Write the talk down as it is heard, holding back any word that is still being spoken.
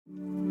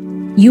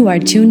You are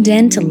tuned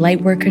in to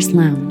Lightworkers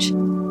Lounge,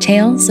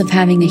 tales of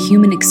having a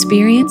human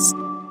experience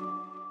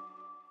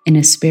in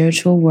a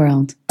spiritual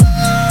world.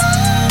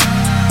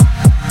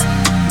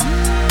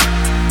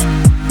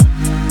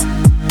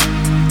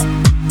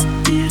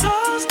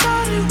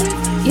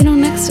 You know,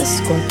 next to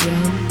Scorpio,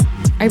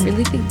 I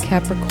really think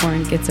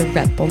Capricorn gets a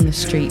rep on the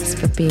streets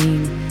for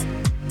being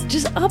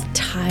just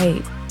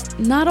uptight,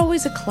 not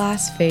always a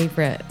class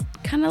favorite.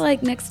 Kind of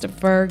like next to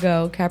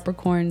Virgo,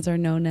 Capricorns are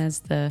known as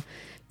the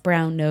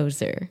brown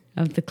noser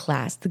of the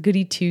class, the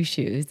goody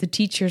two-shoes, the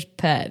teacher's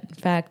pet. In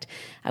fact,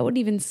 I wouldn't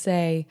even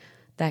say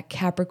that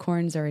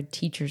Capricorns are a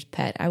teacher's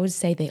pet. I would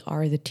say they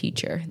are the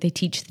teacher. They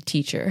teach the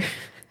teacher.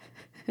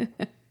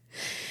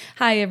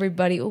 Hi,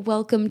 everybody.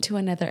 Welcome to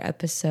another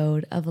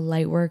episode of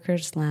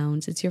Lightworkers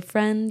Lounge. It's your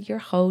friend, your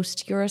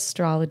host, your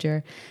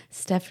astrologer,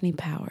 Stephanie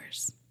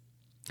Powers.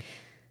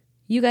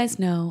 You guys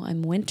know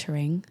I'm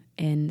wintering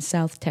in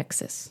South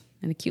Texas,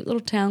 in a cute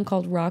little town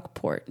called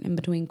Rockport, in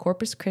between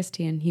Corpus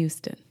Christi and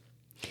Houston.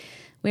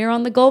 We are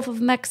on the Gulf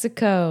of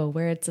Mexico,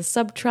 where it's a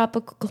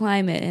subtropical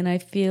climate, and I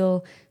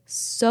feel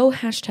so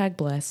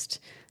 #blessed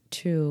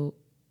to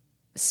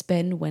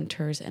spend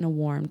winters in a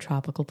warm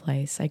tropical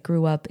place. I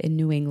grew up in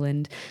New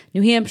England,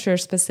 New Hampshire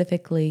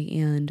specifically,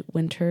 and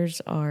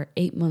winters are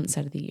 8 months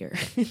out of the year.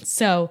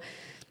 So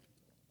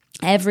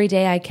every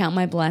day I count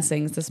my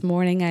blessings. This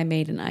morning I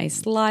made an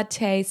iced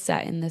latte,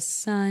 sat in the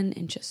sun,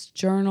 and just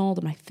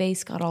journaled. My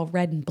face got all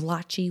red and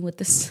blotchy with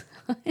the sun.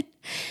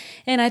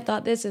 And I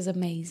thought, this is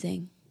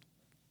amazing.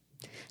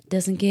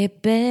 Doesn't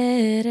get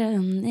better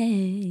than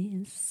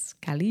this.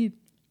 Khalid.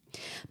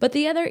 But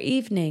the other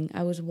evening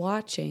I was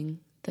watching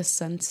the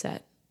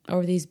sunset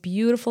over these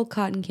beautiful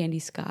cotton candy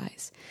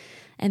skies.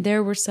 And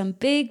there were some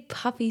big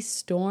puffy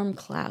storm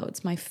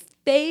clouds. My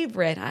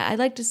favorite. I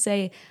like to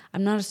say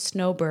I'm not a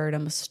snowbird,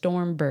 I'm a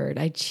storm bird.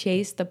 I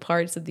chase the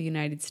parts of the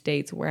United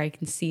States where I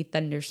can see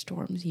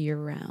thunderstorms year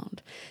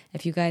round.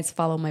 If you guys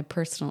follow my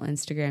personal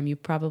Instagram, you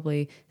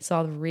probably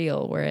saw the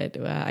reel where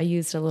I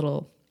used a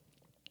little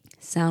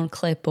sound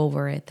clip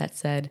over it that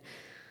said,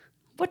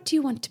 "What do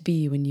you want to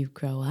be when you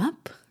grow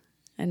up?"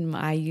 And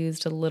I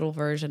used a little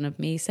version of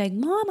me saying,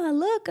 "Mama,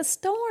 look, a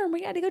storm.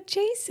 We got to go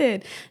chase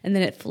it." And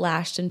then it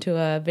flashed into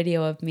a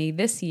video of me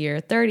this year,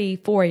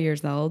 34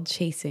 years old,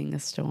 chasing a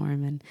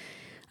storm. And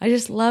I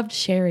just loved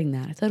sharing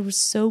that. I thought it was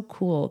so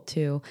cool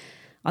too,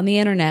 on the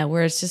internet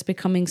where it's just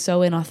becoming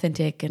so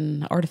inauthentic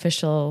and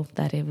artificial,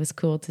 that it was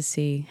cool to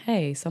see,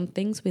 hey, some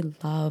things we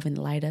love and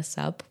light us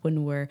up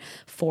when we're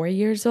 4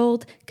 years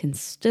old can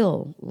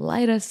still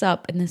light us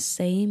up in the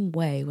same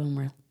way when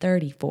we're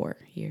 34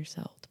 years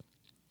old.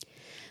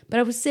 But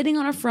I was sitting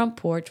on a front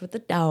porch with the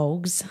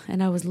dogs,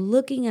 and I was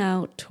looking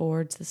out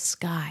towards the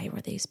sky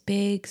where these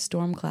big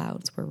storm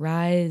clouds were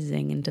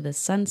rising into the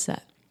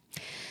sunset.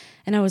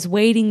 And I was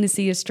waiting to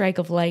see a strike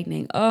of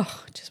lightning.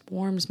 Oh, it just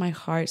warms my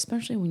heart,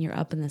 especially when you're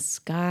up in the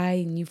sky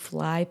and you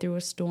fly through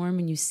a storm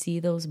and you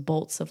see those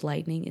bolts of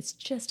lightning. It's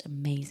just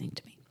amazing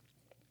to me.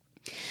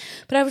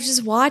 But I was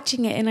just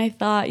watching it, and I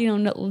thought,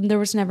 there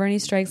was never any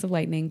strikes of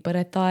lightning, but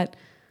I thought,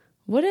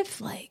 what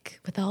if,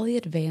 with all the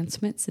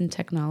advancements in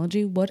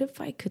technology, what if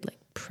I could,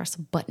 press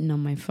a button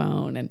on my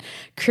phone and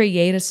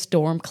create a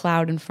storm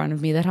cloud in front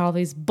of me that had all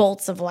these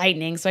bolts of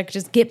lightning so I could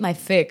just get my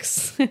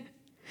fix?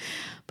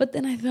 But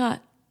then I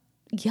thought,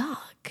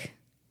 yuck.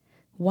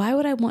 Why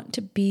would I want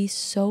to be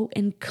so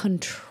in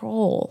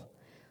control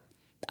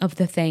of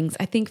the things?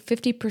 I think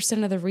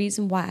 50% of the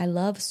reason why I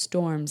love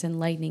storms and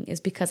lightning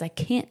is because I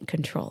can't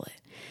control it.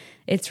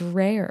 It's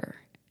rare.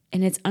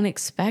 And it's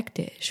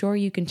unexpected. Sure,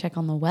 you can check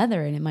on the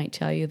weather and it might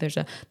tell you there's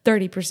a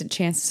 30%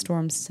 chance of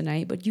storms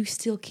tonight, but you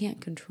still can't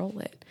control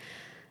it.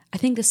 I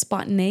think the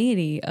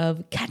spontaneity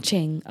of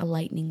catching a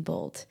lightning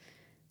bolt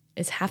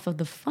is half of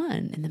the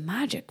fun and the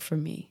magic for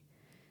me.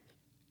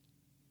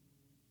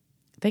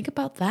 Think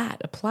about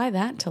that. Apply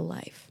that to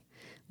life.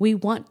 We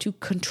want to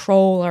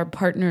control our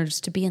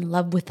partners to be in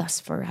love with us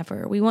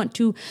forever. We want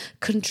to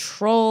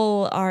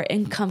control our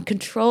income,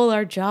 control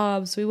our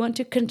jobs. We want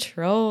to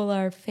control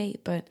our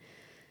fate, but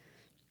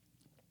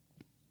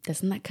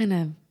doesn't that kind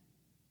of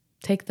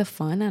take the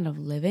fun out of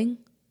living?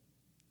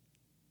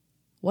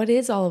 What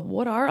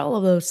are all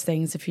of those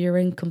things if you're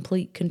in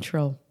complete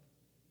control?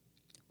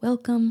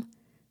 Welcome,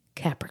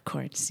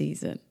 Capricorn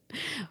season.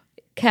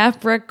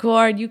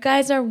 Capricorn, you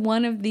guys are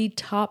one of the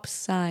top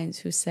signs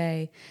who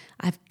say,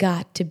 I've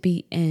got to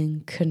be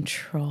in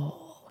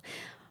control.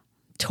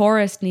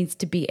 Taurus needs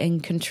to be in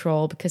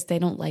control because they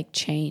don't like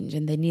change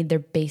and they need their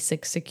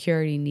basic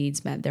security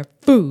needs met. Their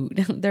food,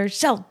 their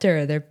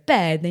shelter, their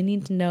bed. They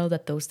need to know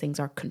that those things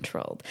are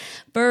controlled.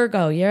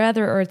 Virgo, your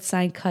other earth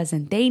sign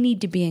cousin, they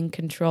need to be in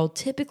control,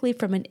 typically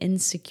from an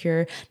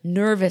insecure,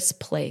 nervous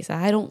place.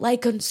 I don't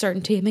like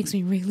uncertainty. It makes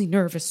me really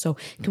nervous. So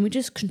can we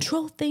just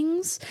control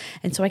things?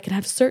 And so I can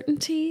have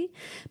certainty.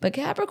 But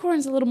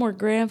Capricorn's a little more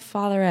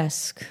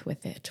grandfather-esque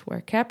with it,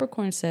 where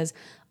Capricorn says,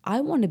 I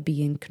want to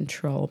be in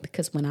control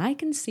because when I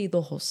can see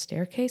the whole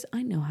staircase,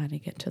 I know how to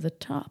get to the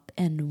top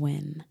and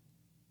win.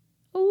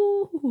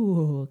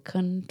 Ooh,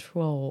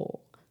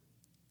 control.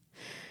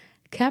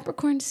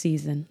 Capricorn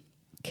season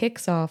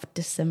kicks off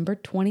December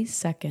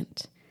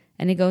 22nd,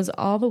 and it goes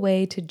all the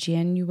way to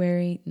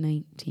January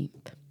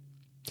 19th.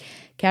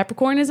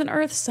 Capricorn is an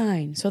earth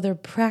sign, so they're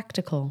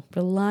practical,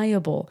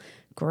 reliable,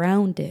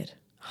 grounded,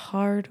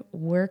 hard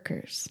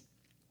workers.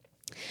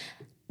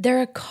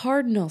 They're a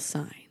cardinal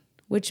sign,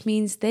 which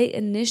means they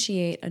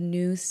initiate a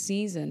new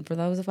season. For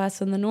those of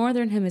us in the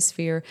northern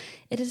hemisphere,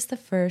 it is the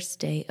first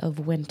day of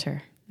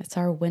winter. It's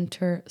our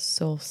winter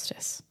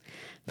solstice.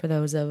 For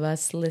those of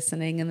us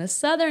listening in the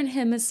southern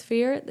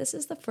hemisphere, this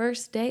is the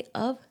first day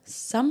of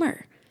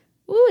summer.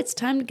 Ooh, it's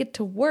time to get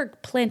to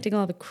work planting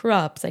all the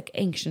crops, like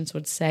ancients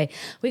would say.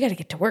 We got to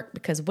get to work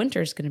because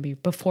winter's going to be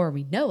before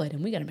we know it,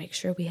 and we got to make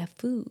sure we have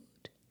food.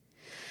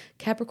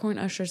 Capricorn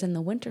ushers in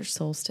the winter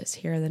solstice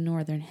here in the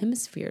northern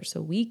hemisphere,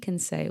 so we can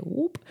say,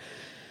 whoop,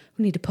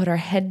 we need to put our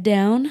head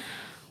down,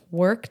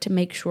 work to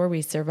make sure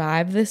we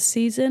survive this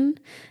season.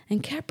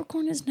 And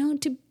Capricorn is known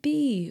to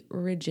be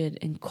rigid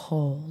and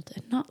cold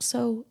and not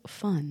so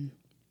fun.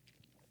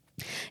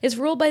 It's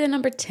ruled by the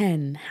number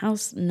 10,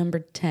 house number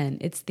 10.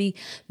 It's the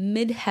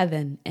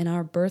midheaven in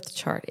our birth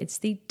chart. It's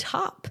the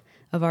top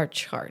of our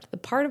chart, the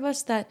part of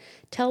us that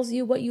tells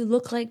you what you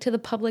look like to the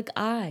public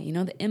eye. You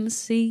know, the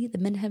MC, the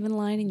midheaven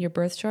line in your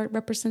birth chart,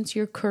 represents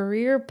your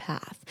career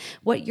path,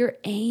 what you're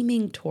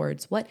aiming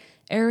towards, what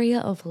area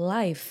of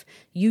life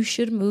you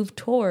should move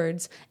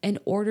towards in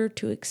order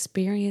to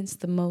experience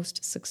the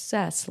most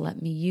success. Let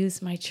me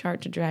use my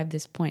chart to drive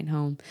this point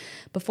home.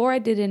 Before I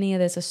did any of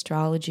this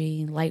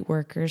astrology, light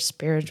workers,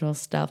 spiritual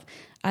stuff,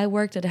 I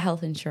worked at a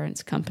health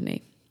insurance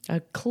company. A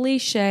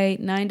cliche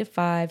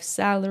 9-to-5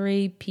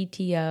 salary,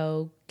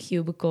 PTO,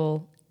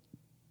 cubicle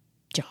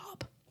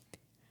job.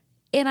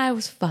 And I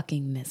was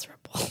fucking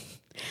miserable.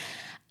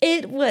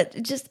 It was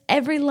just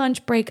every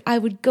lunch break, I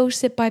would go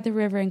sit by the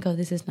river and go,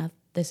 this is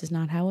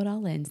not how it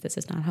all ends. This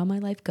is not how my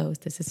life goes.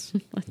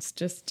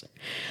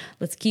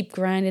 Let's keep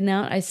grinding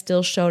out. I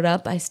still showed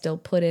up. I still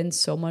put in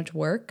so much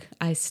work.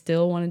 I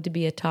still wanted to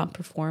be a top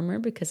performer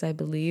because I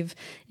believe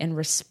in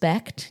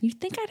respect.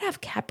 You'd think I'd have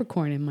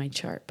Capricorn in my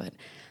chart, but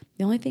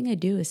the only thing I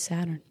do is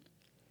Saturn.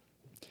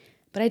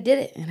 But I did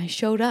it and I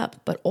showed up.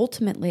 But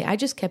ultimately, I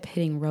just kept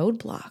hitting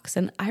roadblocks.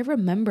 And I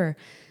remember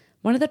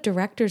one of the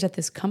directors at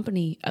this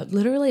company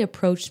literally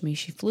approached me.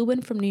 She flew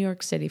in from New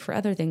York City for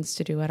other things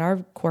to do at our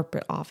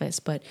corporate office.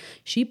 But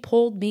she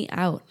pulled me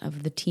out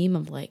of the team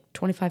of like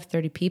 25,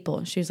 30 people.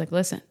 And she was like,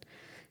 listen,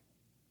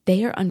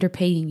 they are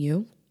underpaying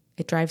you.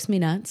 It drives me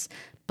nuts.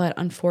 But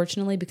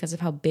unfortunately, because of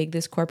how big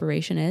this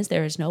corporation is,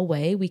 there is no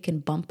way we can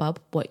bump up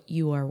what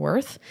you are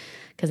worth,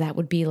 because that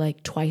would be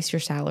like twice your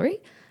salary.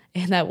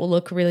 And that will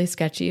look really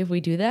sketchy if we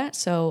do that.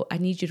 So I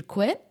need you to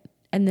quit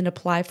and then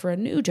apply for a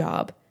new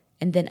job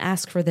and then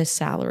ask for this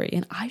salary.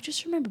 And I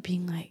just remember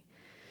being like,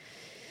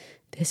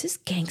 this is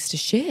gangsta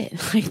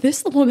shit. Like,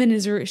 this woman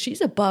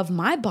she's above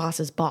my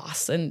boss's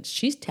boss. And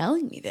she's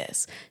telling me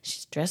this.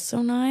 She's dressed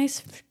so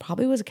nice.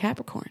 Probably was a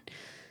Capricorn.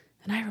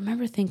 And I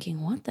remember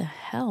thinking, what the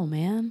hell,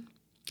 man?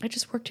 I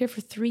just worked here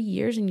for 3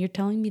 years and you're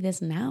telling me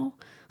this now?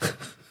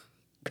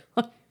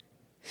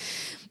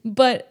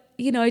 But,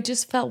 you know, I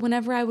just felt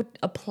whenever I would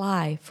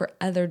apply for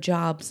other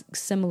jobs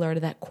similar to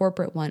that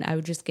corporate one, I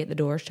would just get the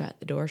door shut,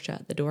 the door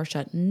shut, the door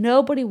shut.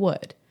 Nobody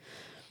would.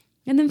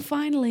 And then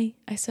finally,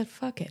 I said,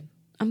 fuck it.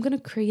 I'm going to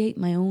create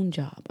my own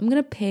job. I'm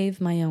going to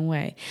pave my own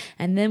way.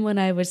 And then when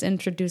I was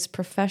introduced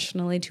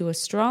professionally to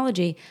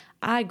astrology,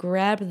 I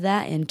grabbed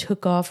that and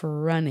took off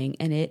running.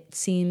 And it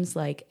seems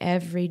like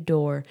every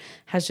door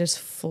has just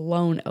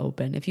flown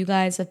open. If you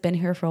guys have been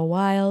here for a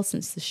while,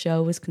 since the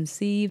show was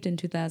conceived in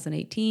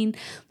 2018,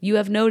 you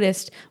have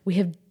noticed we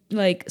have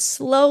like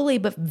slowly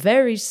but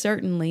very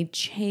certainly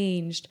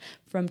changed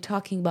from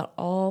talking about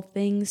all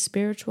things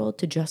spiritual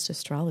to just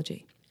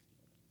astrology.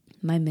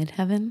 My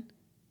midheaven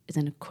is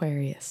an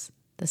Aquarius,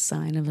 the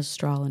sign of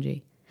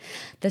astrology,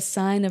 the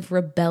sign of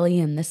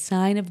rebellion, the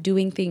sign of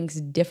doing things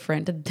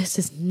different. This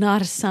is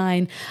not a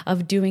sign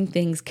of doing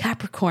things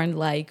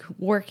Capricorn-like,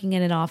 working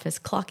in an office,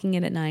 clocking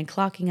in at 9,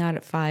 clocking out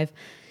at 5.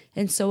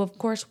 And so, of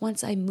course,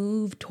 once I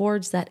move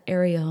towards that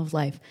area of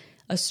life,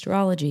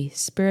 astrology,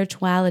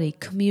 spirituality,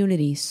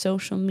 community,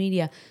 social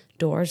media,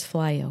 doors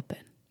fly open.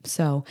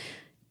 So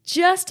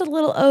just a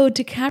little ode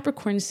to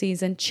Capricorn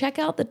season. Check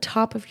out the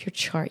top of your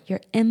chart, your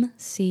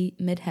MC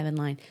midheaven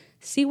line.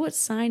 See what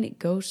sign it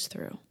goes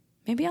through.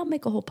 Maybe I'll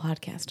make a whole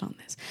podcast on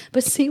this,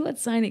 but see what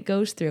sign it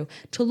goes through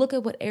to look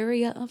at what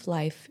area of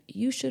life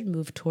you should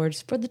move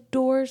towards for the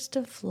doors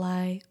to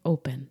fly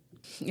open.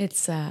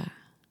 It's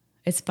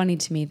funny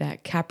to me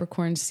that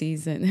Capricorn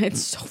season,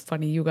 it's so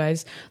funny, you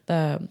guys,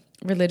 the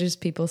religious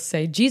people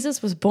say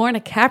Jesus was born a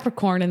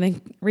Capricorn and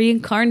then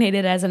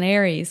reincarnated as an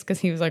Aries because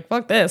he was like,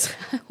 fuck this.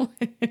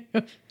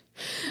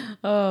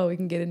 Oh, we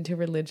can get into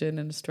religion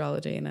and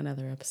astrology in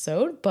another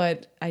episode,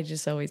 but I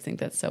just always think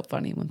that's so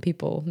funny when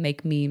people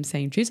make memes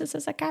saying Jesus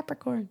is a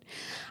Capricorn.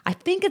 I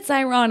think it's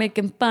ironic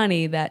and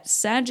funny that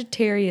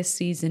Sagittarius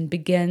season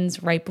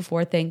begins right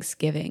before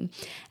Thanksgiving,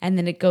 and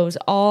then it goes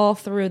all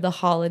through the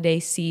holiday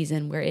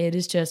season where it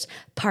is just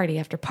party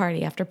after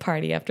party after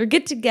party after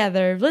get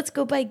together. Let's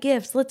go buy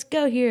gifts. Let's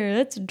go here.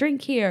 Let's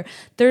drink here.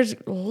 There's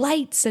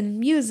lights and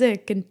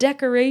music and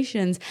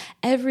decorations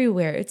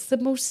everywhere. It's the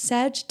most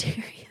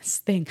Sagittarius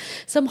thing.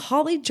 Some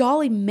holly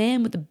jolly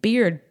man with a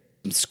beard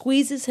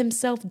squeezes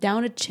himself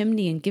down a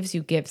chimney and gives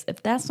you gifts.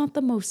 If that's not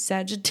the most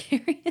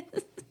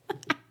Sagittarius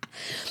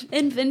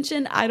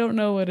invention, I don't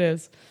know what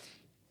is.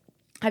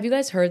 Have you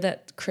guys heard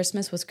that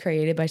Christmas was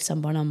created by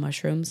someone on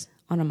mushrooms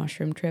on a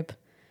mushroom trip?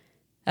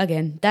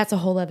 Again, that's a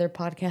whole other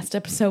podcast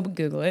episode, but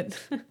Google it.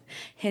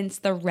 Hence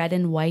the red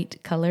and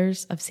white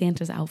colors of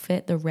Santa's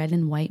outfit, the red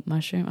and white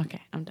mushroom.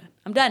 Okay, I'm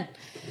done.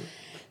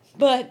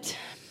 But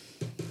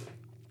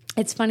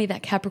it's funny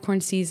that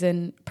Capricorn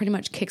season pretty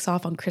much kicks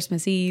off on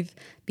Christmas Eve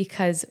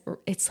because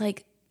it's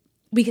like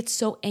we get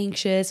so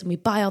anxious and we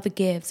buy all the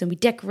gifts and we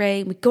decorate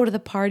and we go to the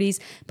parties.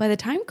 By the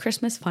time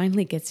Christmas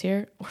finally gets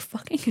here, we're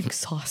fucking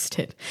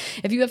exhausted.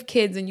 If you have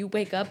kids and you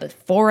wake up at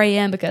 4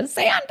 a.m. because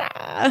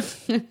Santa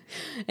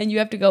and you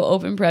have to go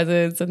open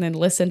presents and then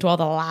listen to all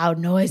the loud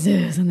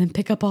noises and then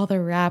pick up all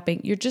the wrapping,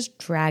 you're just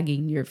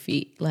dragging your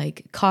feet.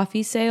 Like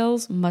coffee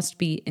sales must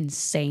be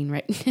insane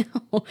right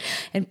now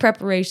in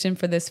preparation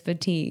for this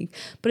fatigue.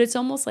 But it's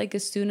almost like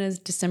as soon as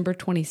December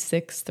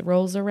 26th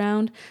rolls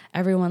around,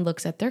 everyone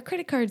looks at their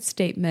credit card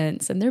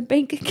statements and their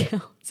bank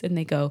accounts and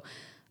they go,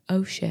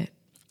 oh shit,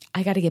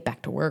 I got to get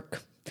back to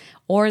work.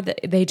 Or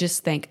they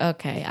just think,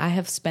 okay, I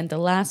have spent the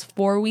last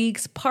 4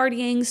 weeks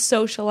partying,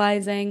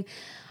 socializing,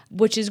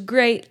 which is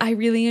great. I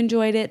really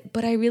enjoyed it,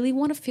 but I really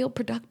want to feel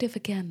productive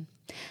again.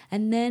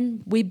 And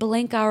then we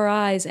blink our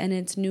eyes and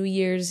it's New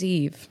Year's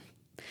Eve.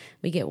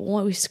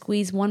 We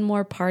squeeze one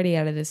more party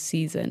out of this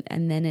season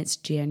and then it's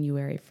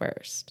January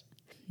 1st.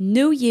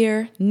 New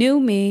year, new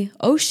me.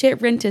 Oh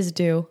shit, rent is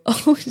due.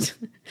 Oh,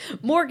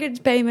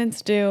 mortgage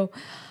payments due.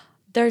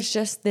 There's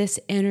just this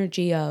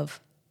energy of,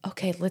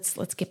 okay, let's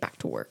get back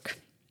to work.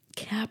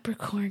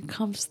 Capricorn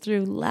comes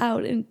through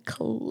loud and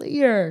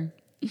clear.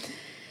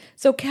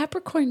 So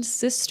Capricorn's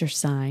sister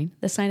sign,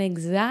 the sign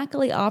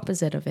exactly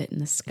opposite of it in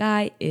the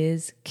sky,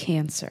 is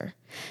Cancer.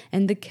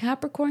 And the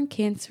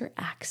Capricorn-Cancer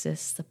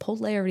axis, the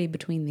polarity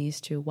between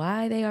these two,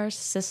 why they are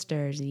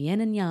sisters,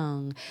 yin and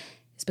yang,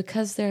 is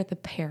because they're the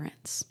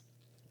parents.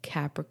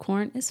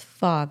 Capricorn is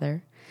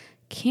father,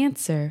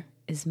 Cancer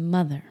is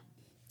mother.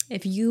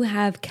 If you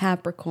have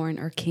Capricorn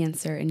or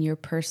Cancer in your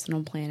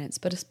personal planets,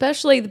 but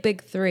especially the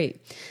big three,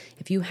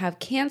 if you have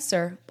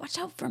Cancer, watch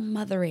out for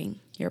mothering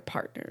your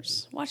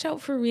partners. Watch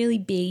out for really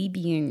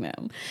babying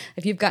them.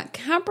 If you've got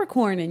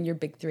Capricorn in your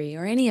big three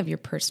or any of your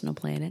personal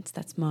planets,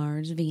 that's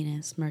Mars,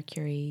 Venus,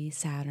 Mercury,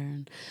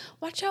 Saturn,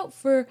 watch out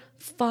for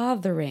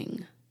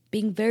fathering.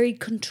 Being very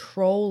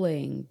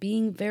controlling,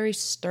 being very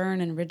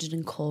stern and rigid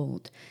and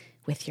cold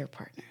with your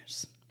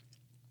partners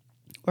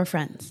or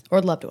friends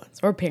or loved ones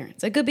or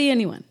parents. It could be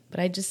anyone, but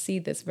I just see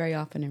this very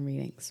often in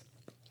readings.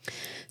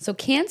 So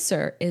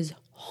Cancer is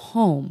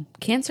home.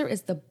 Cancer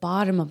is the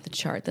bottom of the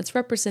chart. That's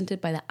represented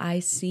by the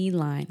IC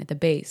line at the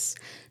base.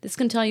 This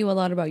can tell you a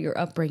lot about your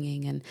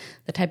upbringing and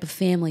the type of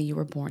family you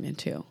were born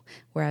into.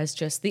 Whereas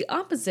just the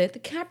opposite, the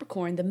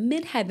Capricorn, the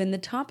midheaven, the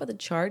top of the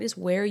chart is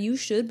where you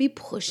should be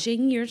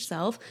pushing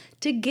yourself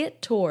to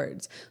get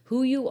towards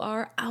who you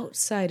are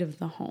outside of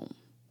the home.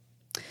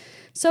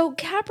 So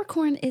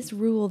Capricorn is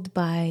ruled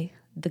by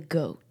the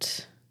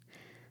goat.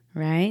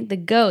 Right? The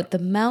goat, the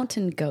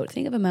mountain goat.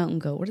 Think of a mountain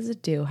goat. What does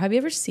it do? Have you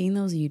ever seen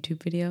those YouTube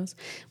videos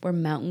where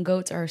mountain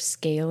goats are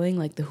scaling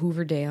like the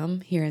Hoover Dam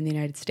here in the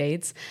United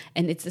States?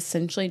 And it's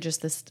essentially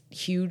just this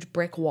huge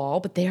brick wall,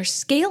 but they are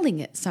scaling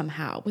it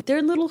somehow. With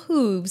their little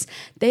hooves,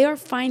 they are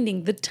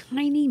finding the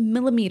tiny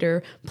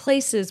millimeter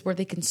places where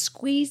they can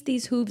squeeze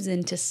these hooves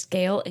in to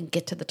scale and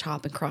get to the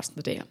top and cross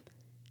the dam.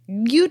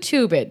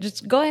 YouTube it.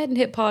 Just go ahead and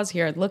hit pause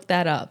here and look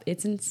that up.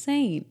 It's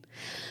insane.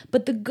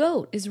 But the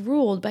goat is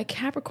ruled by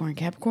Capricorn.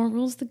 Capricorn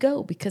rules the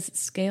goat because it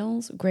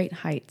scales great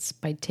heights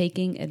by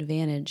taking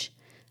advantage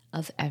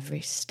of every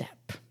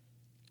step.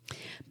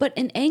 But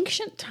in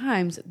ancient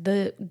times,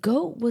 the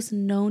goat was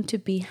known to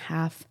be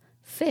half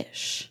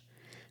fish.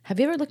 Have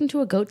you ever looked into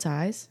a goat's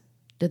eyes?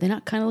 Do they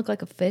not kind of look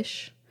like a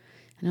fish?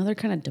 I know they're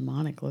kind of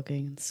demonic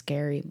looking and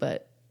scary,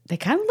 but they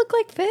kind of look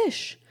like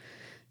fish.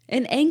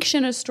 In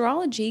ancient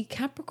astrology,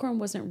 Capricorn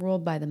wasn't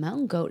ruled by the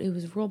mountain goat. It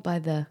was ruled by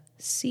the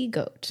sea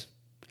goat.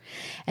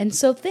 And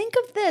so think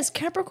of this.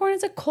 Capricorn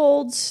is a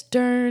cold,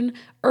 stern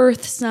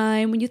earth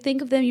sign. When you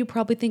think of them, you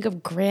probably think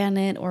of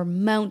granite or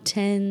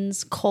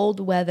mountains, cold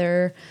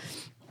weather.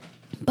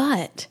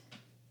 But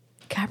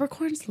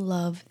Capricorns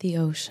love the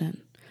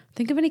ocean.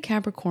 Think of any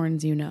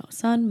Capricorns you know.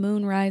 Sun,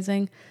 moon,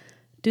 rising.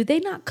 Do they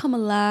not come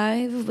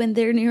alive when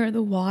they're near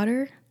the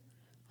water?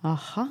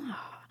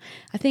 Aha.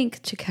 I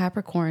think to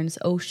Capricorns,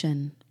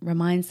 ocean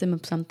reminds them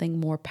of something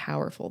more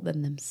powerful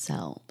than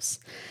themselves.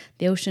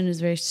 The ocean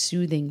is very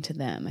soothing to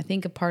them. I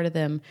think a part of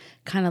them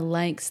kind of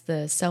likes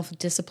the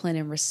self-discipline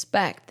and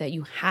respect that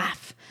you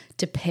have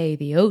to pay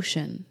the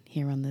ocean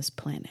here on this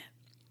planet,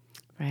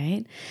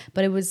 right?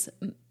 But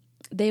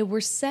they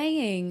were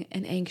saying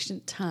in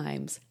ancient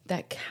times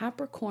that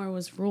Capricorn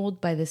was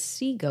ruled by the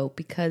sea goat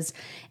because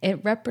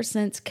it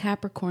represents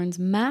Capricorn's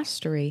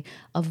mastery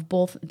of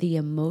both the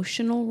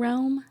emotional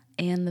realm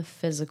and the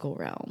physical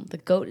realm. The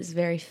goat is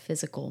very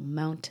physical,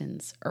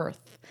 mountains,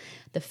 earth.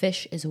 The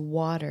fish is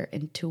water,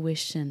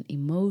 intuition,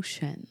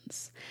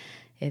 emotions.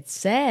 It's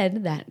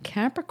said that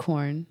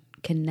Capricorn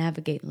can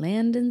navigate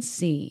land and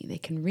sea. They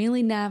can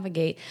really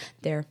navigate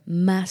their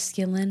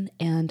masculine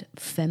and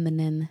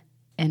feminine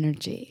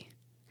energy.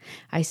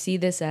 I see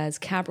this as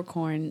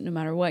Capricorn, no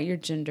matter what your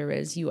gender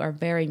is, you are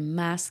very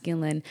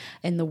masculine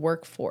in the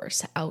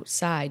workforce,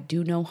 outside,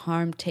 do no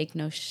harm, take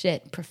no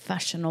shit,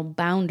 professional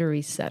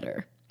boundary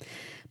setter.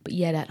 But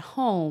yet at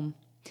home,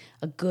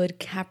 a good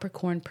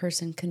Capricorn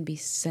person can be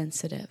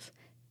sensitive,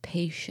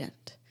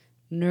 patient,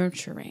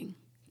 nurturing,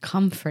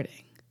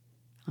 comforting.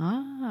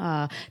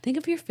 Think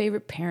of your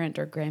favorite parent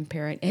or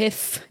grandparent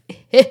if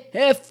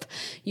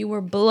you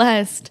were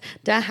blessed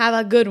to have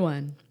a good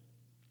one.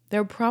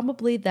 They're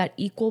probably that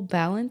equal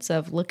balance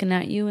of looking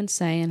at you and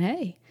saying,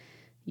 hey,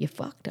 you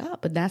fucked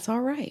up, but that's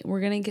all right. We're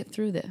going to get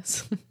through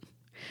this.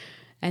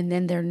 And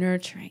then they're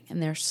nurturing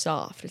and they're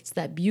soft. It's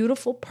that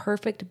beautiful,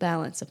 perfect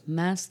balance of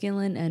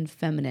masculine and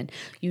feminine.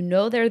 You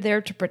know they're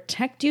there to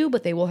protect you,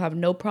 but they will have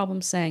no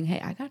problem saying, hey,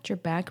 I got your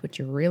back, but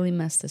you really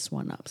messed this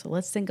one up. So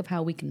let's think of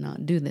how we can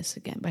not do this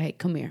again. But hey,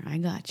 come here. I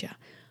got you.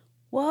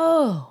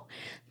 Whoa,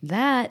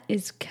 that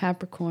is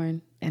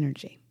Capricorn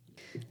energy.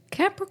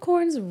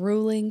 Capricorn's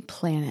ruling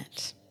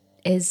planet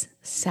is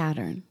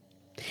Saturn.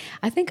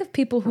 I think of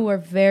people who are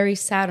very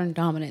Saturn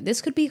dominant.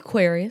 This could be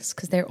Aquarius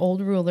because their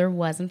old ruler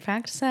was in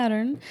fact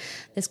Saturn.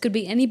 This could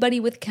be anybody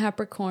with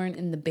Capricorn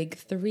in the big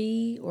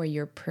three or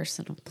your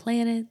personal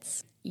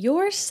planets.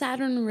 Your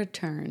Saturn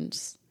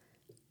returns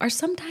are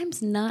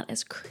sometimes not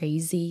as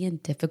crazy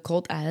and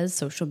difficult as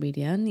social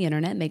media and the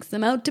internet makes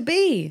them out to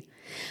be.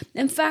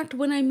 In fact,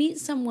 when I meet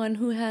someone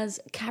who has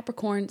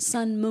Capricorn,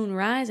 Sun, Moon,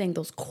 Rising,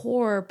 those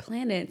core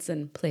planets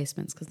and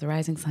placements, because the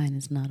rising sign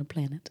is not a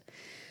planet,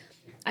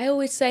 I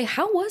always say,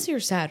 how was your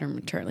Saturn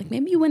return? Like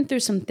maybe you went through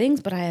some things,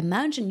 but I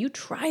imagine you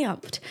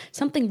triumphed.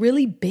 Something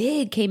really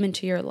big came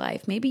into your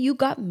life. Maybe you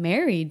got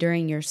married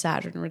during your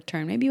Saturn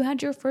return. Maybe you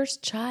had your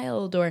first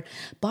child or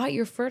bought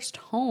your first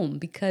home,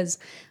 because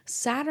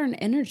Saturn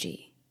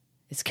energy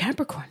is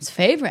Capricorn's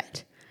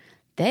favorite.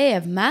 They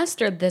have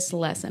mastered this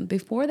lesson.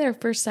 Before their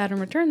first Saturn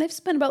return, they've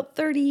spent about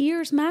 30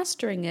 years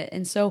mastering it.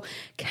 And so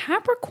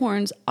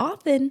Capricorns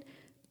often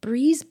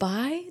breeze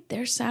by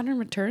their Saturn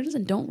returns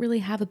and don't really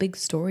have a big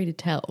story to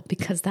tell,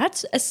 because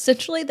that's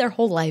essentially their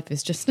whole life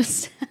is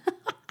just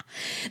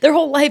their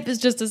whole life is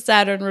just a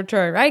Saturn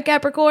return, right,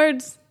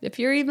 Capricorns? If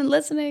you're even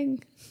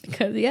listening,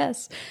 because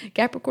yes,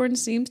 Capricorn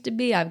seems to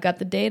be, I've got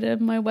the data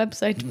on my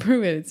website to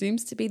prove it, it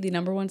seems to be the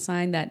number one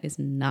sign that is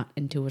not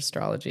into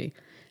astrology.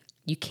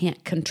 You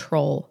can't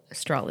control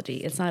astrology.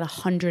 It's not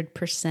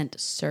 100%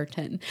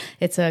 certain.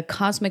 It's a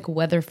cosmic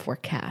weather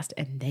forecast,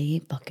 and they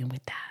ain't fucking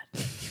with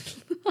that.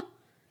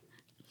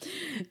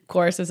 Of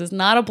course, this is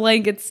not a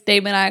blanket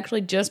statement. I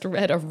actually just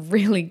read a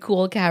really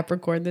cool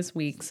Capricorn this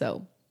week,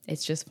 so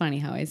it's just funny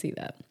how I see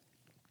that.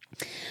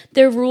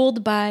 They're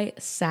ruled by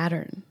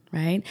Saturn,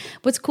 right?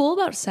 What's cool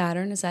about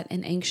Saturn is that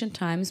in ancient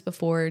times,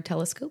 before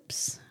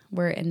telescopes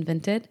were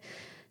invented,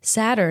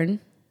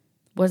 Saturn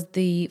was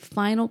the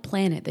final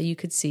planet that you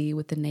could see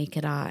with the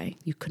naked eye.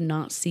 You could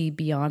not see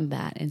beyond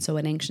that. And so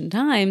in ancient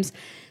times,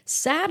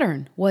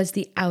 Saturn was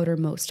the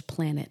outermost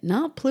planet,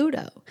 not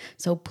Pluto.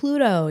 So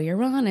Pluto,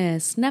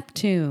 Uranus,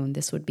 Neptune,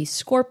 this would be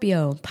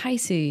Scorpio,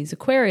 Pisces,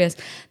 Aquarius.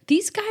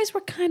 These guys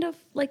were kind of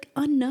like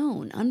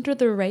unknown, under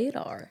the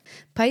radar.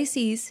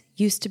 Pisces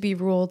used to be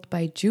ruled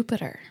by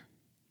Jupiter.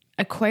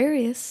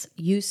 Aquarius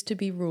used to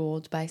be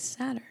ruled by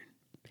Saturn.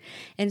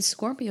 And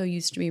Scorpio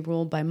used to be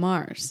ruled by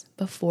Mars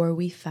before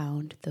we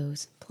found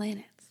those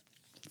planets.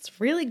 It's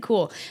really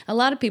cool. A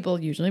lot of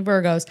people, usually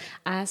Virgos,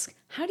 ask,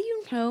 how do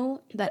you know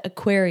that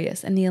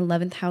Aquarius and the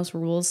 11th house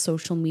rules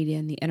social media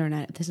and the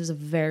internet? This is a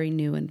very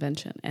new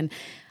invention. And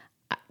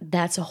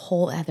that's a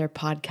whole other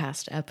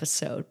podcast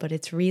episode, but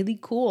it's really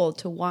cool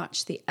to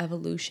watch the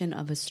evolution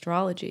of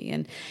astrology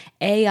and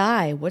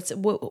AI.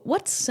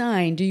 What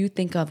sign do you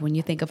think of when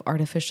you think of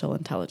artificial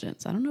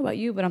intelligence? I don't know about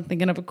you, but I'm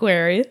thinking of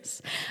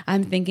Aquarius.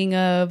 I'm thinking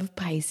of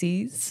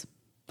Pisces.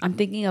 I'm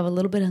thinking of a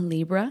little bit of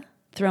Libra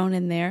thrown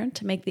in there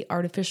to make the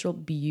artificial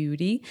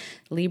beauty.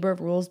 Libra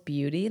rules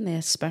beauty, and they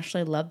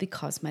especially love the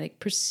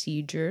cosmetic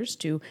procedures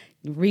to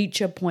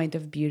reach a point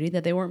of beauty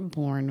that they weren't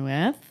born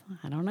with.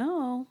 I don't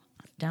know.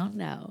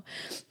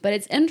 But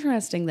it's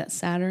interesting that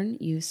Saturn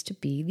used to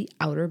be the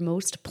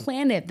outermost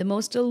planet, the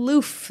most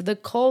aloof, the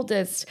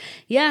coldest.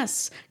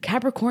 Yes,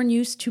 Capricorn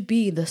used to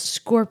be the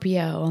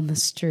Scorpio on the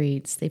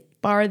streets, the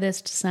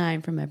farthest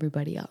sign from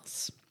everybody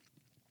else.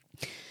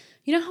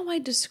 You know how I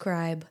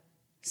describe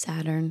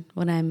Saturn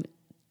when I'm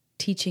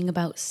teaching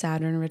about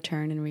Saturn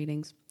return in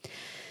readings?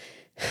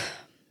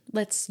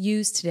 Let's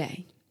use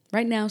today.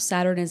 Right now,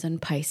 Saturn is in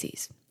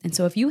Pisces. And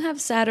so if you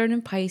have Saturn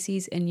in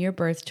Pisces in your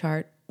birth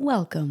chart,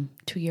 welcome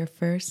to your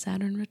first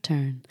Saturn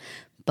return.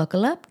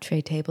 Buckle up,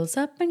 tray tables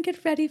up, and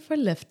get ready for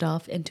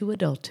liftoff into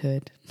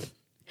adulthood.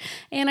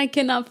 And I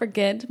cannot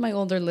forget my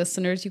older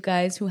listeners, you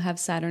guys who have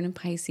Saturn in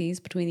Pisces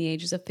between the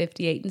ages of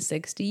 58 and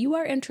 60. You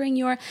are entering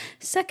your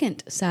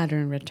second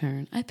Saturn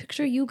return. I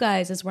picture you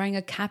guys as wearing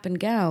a cap and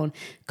gown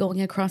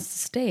going across the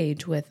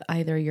stage with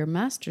either your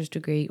master's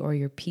degree or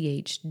your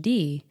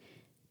PhD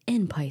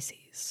in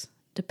Pisces.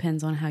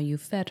 Depends on how you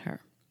fed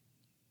her.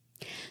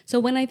 So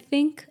when I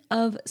think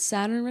of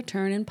Saturn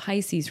return in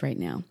Pisces right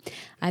now,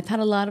 I've had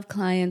a lot of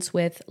clients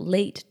with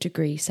late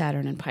degree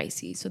Saturn in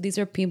Pisces. So these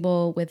are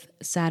people with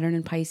Saturn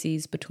in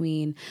Pisces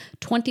between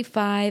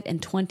 25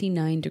 and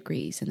 29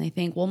 degrees. And they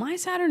think, well, my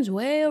Saturn's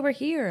way over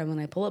here. And when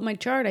I pull up my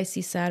chart, I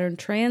see Saturn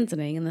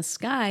transiting in the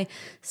sky,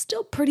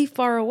 still pretty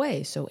far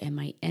away. So am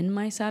I in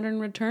my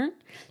Saturn return?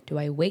 Do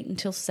I wait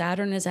until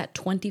Saturn is at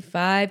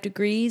 25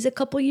 degrees a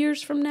couple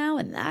years from now?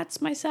 And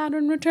that's my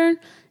Saturn return?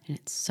 And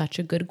it's such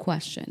a good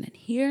question. And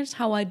here's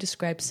how I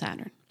describe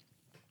Saturn.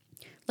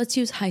 Let's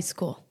use high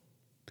school.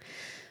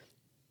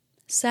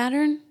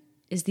 Saturn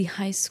is the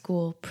high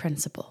school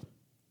principal,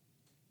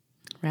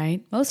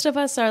 right? Most of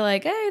us are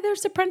like, hey,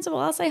 there's the principal.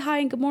 I'll say hi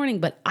and good morning,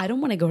 but I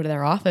don't want to go to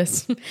their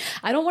office.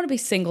 I don't want to be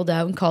singled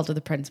out and called to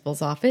the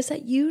principal's office.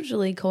 That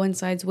usually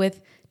coincides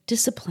with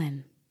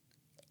discipline,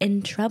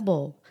 in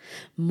trouble,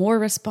 more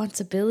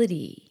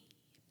responsibility,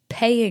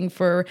 paying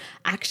for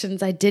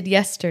actions I did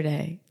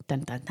yesterday.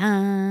 Dun, dun,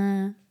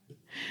 dun.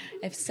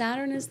 If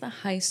Saturn is the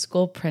high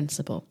school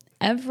principal,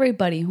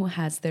 everybody who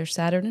has their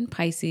Saturn in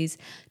Pisces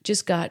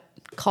just got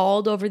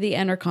called over the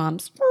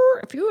intercoms.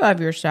 If you have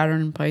your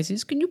Saturn in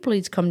Pisces, can you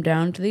please come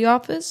down to the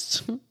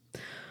office?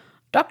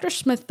 Dr.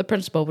 Smith, the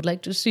principal, would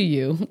like to see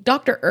you.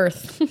 Dr.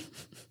 Earth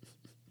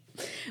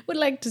would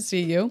like to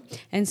see you.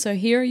 And so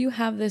here you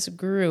have this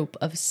group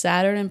of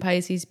Saturn and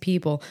Pisces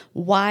people,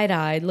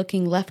 wide-eyed,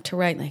 looking left to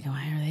right, like,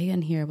 why are they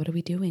in here? What are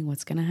we doing?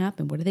 What's going to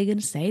happen? What are they going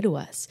to say to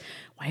us?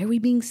 Why are we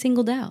being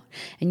singled out?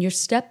 And you're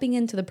stepping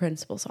into the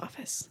principal's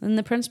office. And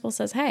the principal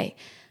says, hey,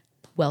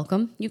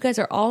 welcome. You guys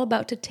are all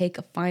about to take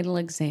a final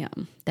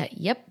exam that,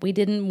 yep, we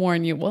didn't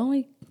warn you. Well,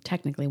 we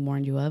technically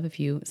warned you of if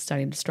you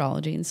studied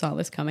astrology and saw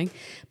this coming.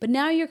 But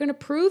now you're going to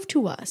prove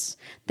to us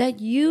that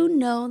you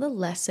know the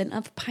lesson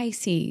of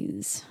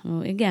Pisces.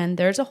 Well, again,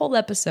 there's a whole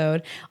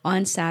episode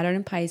on Saturn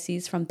and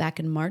Pisces from back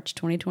in March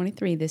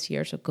 2023 this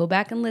year. So go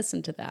back and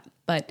listen to that.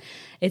 But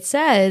it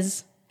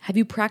says, have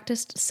you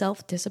practiced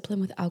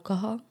self-discipline with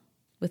alcohol,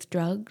 with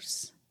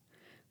drugs,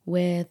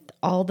 with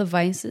all the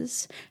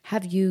vices?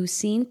 Have you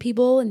seen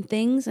people and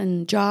things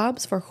and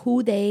jobs for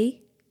who they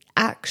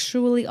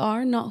actually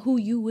are, not who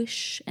you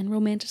wish and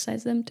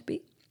romanticize them to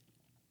be?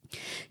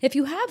 If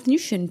you have, then you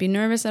shouldn't be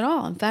nervous at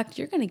all. In fact,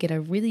 you're going to get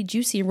a really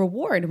juicy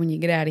reward when you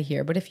get out of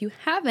here. But if you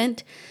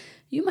haven't,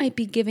 you might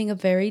be giving a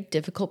very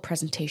difficult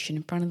presentation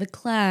in front of the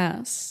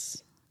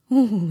class.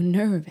 Ooh,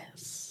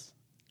 nervous,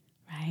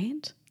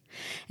 right?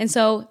 And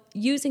so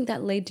using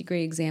that late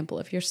degree example,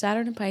 if your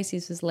Saturn in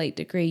Pisces is late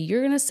degree,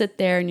 you're going to sit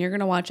there and you're going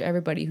to watch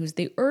everybody who's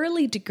the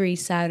early degree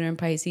Saturn in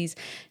Pisces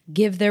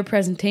give their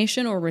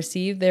presentation or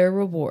receive their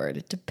reward.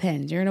 It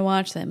depends. You're going to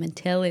watch them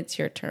until it's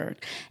your turn,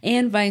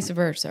 and vice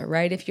versa,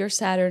 right? If your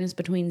Saturn is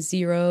between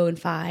 0 and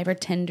 5 or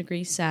 10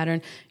 degrees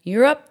Saturn,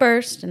 you're up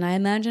first. And I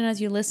imagine as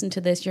you listen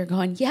to this, you're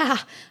going, yeah,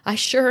 I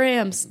sure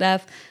am,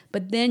 Steph.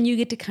 But then you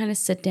get to kind of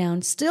sit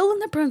down, still in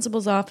the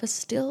principal's office,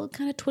 still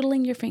kind of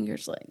twiddling your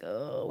fingers like,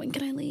 oh, when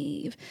can I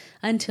leave?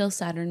 Until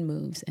Saturn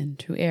moves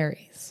into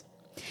Aries.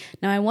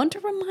 Now, I want to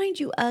remind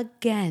you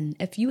again,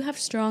 if you have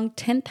strong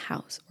 10th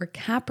house or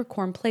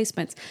Capricorn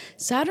placements,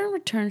 Saturn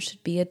return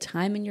should be a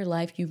time in your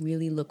life you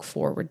really look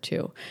forward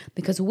to.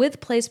 Because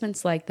with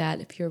placements like that,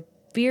 if you're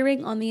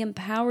veering on the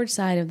empowered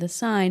side of the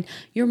sign,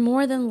 you're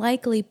more than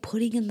likely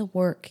putting in the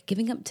work,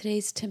 giving up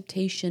today's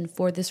temptation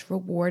for this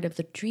reward of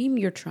the dream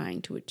you're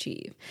trying to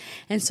achieve.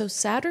 And so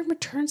Saturn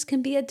returns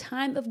can be a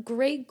time of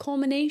great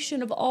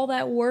culmination of all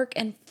that work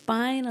and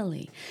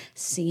finally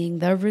seeing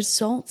the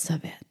results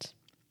of it.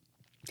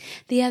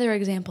 The other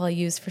example I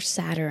use for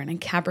Saturn and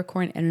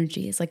Capricorn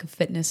energy is like a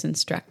fitness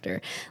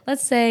instructor.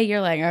 Let's say you're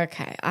like,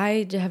 okay,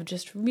 I have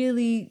just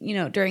really,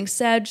 during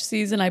Sag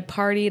season, I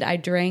partied, I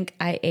drank,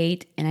 I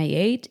ate, and I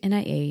ate, and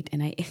I ate,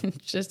 and I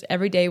ate. Just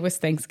every day was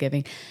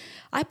Thanksgiving.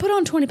 I put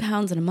on 20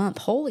 pounds in a month.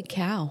 Holy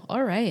cow.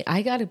 All right.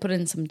 I got to put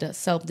in some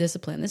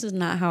self-discipline. This is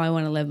not how I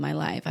want to live my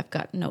life. I've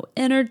got no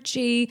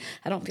energy.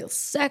 I don't feel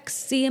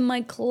sexy in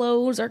my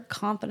clothes or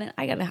confident.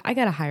 I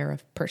gotta hire a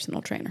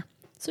personal trainer.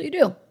 So you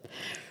do.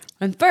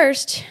 And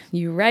first,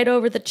 you write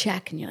over the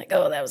check and you're like,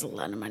 oh, that was a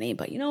lot of money,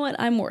 but you know what?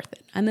 I'm worth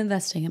it. I'm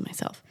investing in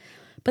myself.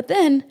 But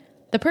then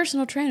the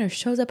personal trainer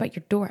shows up at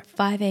your door at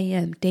 5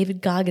 a.m.,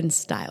 David Goggins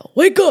style.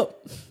 Wake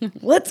up!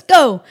 Let's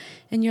go!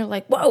 And you're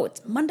like, whoa,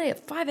 it's Monday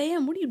at 5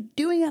 a.m. What are you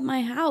doing at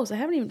my house? I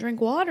haven't even drank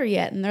water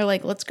yet. And they're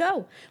like, let's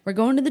go. We're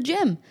going to the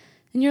gym.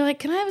 And you're like,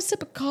 can I have a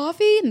sip of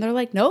coffee? And they're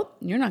like, nope,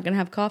 you're not going to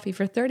have coffee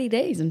for 30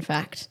 days, in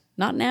fact.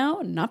 Not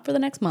now, not for the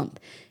next month.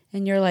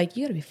 And you're like,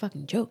 you got to be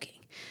fucking joking.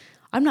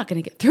 I'm not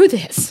going to get through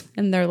this.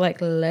 And they're like,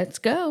 let's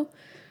go.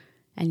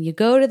 And you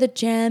go to the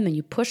gym and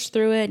you push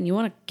through it and you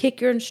want to kick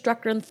your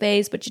instructor in the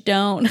face, but you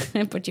don't.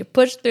 But you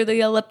push through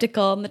the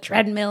elliptical and the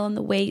treadmill and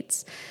the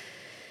weights.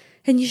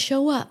 And you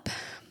show up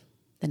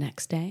the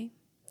next day,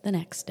 the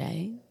next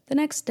day, the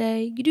next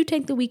day. You do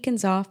take the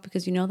weekends off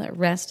because you know that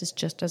rest is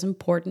just as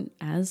important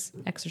as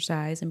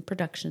exercise and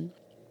production.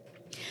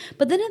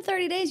 But then in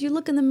 30 days, you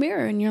look in the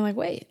mirror and you're like,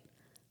 wait,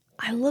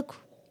 I look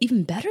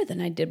even better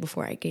than I did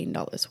before I gained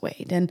all this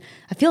weight. And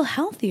I feel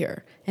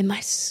healthier. And my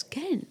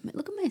skin,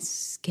 look at my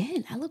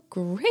skin. I look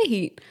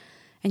great.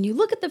 And you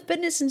look at the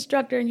fitness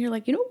instructor and you're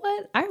like, you know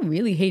what? I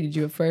really hated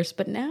you at first,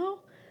 but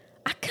now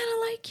I kind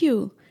of like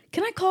you.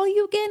 Can I call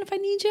you again if I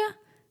need you?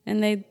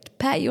 And they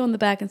pat you on the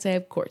back and say,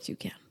 of course you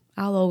can.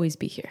 I'll always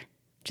be here.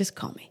 Just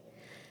call me.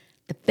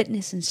 The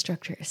fitness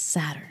instructor is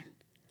Saturn.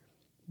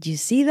 Do you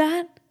see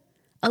that?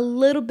 A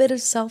little bit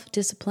of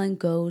self-discipline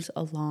goes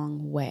a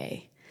long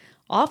way.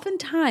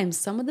 Oftentimes,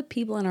 some of the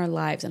people in our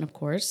lives, and of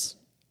course,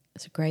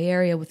 it's a gray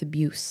area with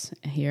abuse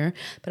here,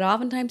 but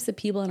oftentimes the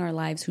people in our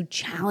lives who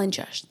challenge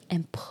us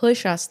and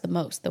push us the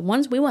most, the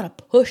ones we want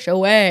to push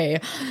away,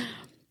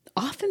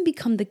 often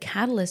become the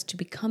catalyst to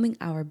becoming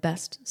our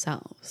best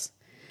selves.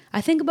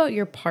 I think about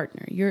your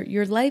partner.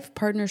 Your life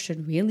partner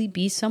should really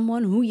be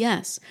someone who,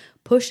 yes,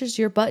 pushes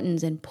your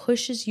buttons and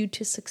pushes you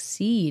to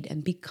succeed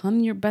and become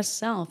your best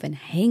self and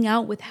hang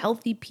out with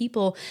healthy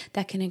people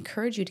that can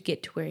encourage you to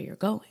get to where you're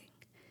going.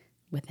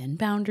 Within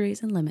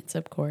boundaries and limits,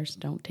 of course.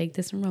 Don't take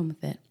this and run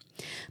with it.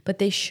 But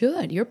they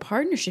should. Your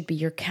partner should be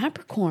your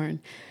Capricorn.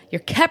 Your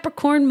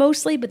Capricorn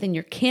mostly, but then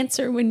your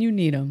Cancer when you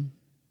need them.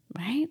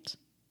 Right?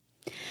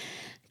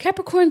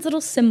 Capricorn's little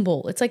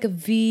symbol. It's like a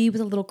V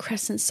with a little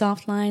crescent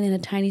soft line and a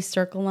tiny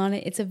circle on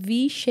it. It's a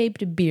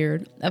V-shaped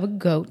beard of a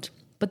goat,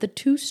 but the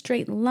two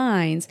straight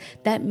lines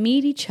that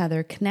meet each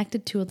other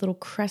connected to a little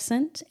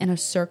crescent and a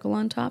circle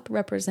on top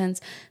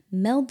represents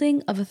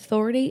melding of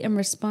authority and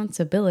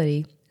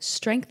responsibility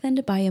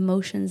strengthened by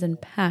emotions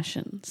and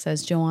passion,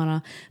 says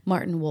Joanna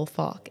Martin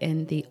Wolfalk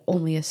in the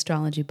only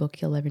astrology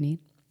book you'll ever need.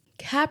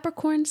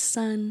 Capricorn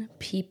sun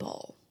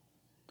people.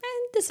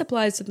 And this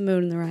applies to the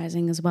moon and the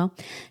rising as well.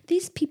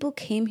 These people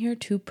came here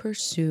to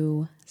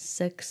pursue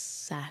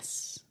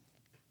success.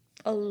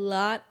 A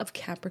lot of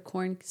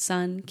Capricorn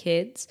sun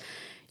kids,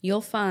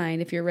 you'll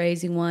find if you're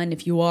raising one,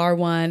 if you are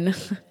one,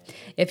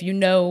 if you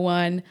know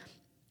one,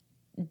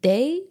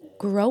 they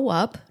grow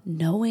up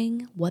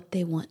knowing what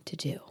they want to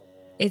do.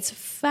 It's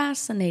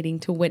fascinating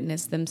to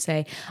witness them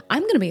say,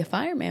 I'm going to be a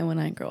fireman when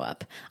I grow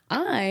up.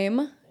 I'm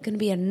going to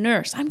be a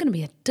nurse. I'm going to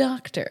be a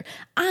doctor.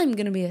 I'm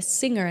going to be a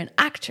singer, an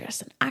actress,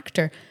 an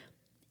actor.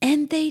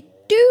 And they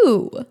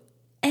do.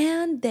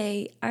 And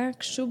they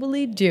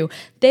actually do.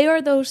 They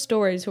are those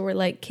stories who were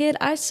like, kid,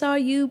 I saw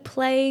you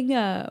playing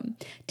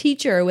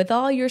teacher with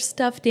all your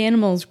stuffed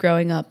animals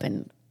growing up,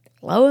 and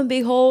lo and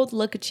behold,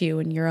 look at you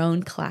in your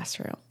own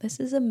classroom. This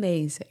is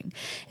amazing.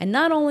 And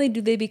not only do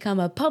they become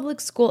a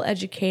public school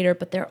educator,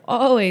 but they're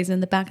always in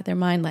the back of their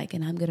mind like,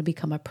 and I'm going to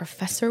become a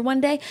professor one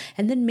day,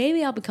 and then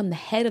maybe I'll become the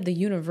head of the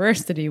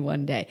university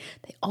one day.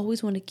 They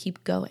always want to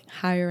keep going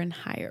higher and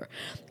higher.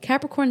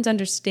 Capricorns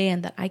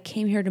understand that I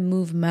came here to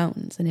move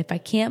mountains, and if I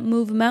can't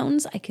move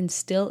mountains, I can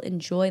still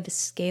enjoy the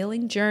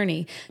scaling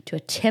journey to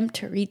attempt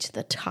to reach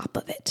the top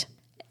of it.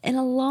 And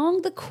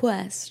along the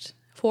quest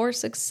for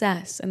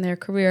success in their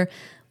career,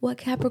 what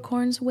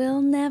Capricorns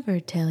will never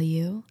tell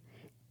you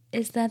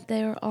is that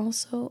they are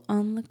also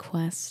on the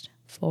quest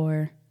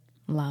for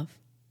love.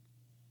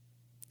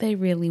 They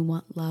really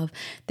want love.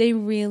 They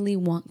really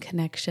want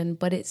connection,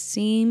 but it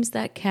seems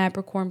that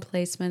Capricorn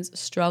placements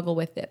struggle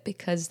with it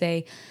because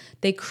they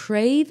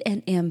crave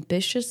an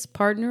ambitious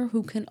partner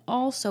who can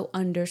also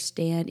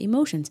understand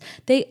emotions.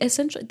 They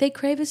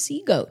crave a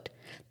sea goat.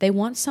 They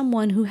want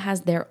someone who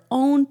has their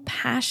own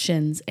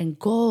passions and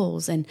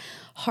goals and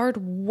hard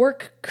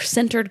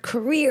work-centered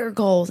career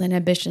goals and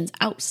ambitions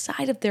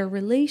outside of their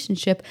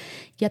relationship,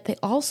 yet they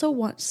also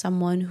want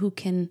someone who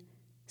can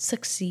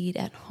succeed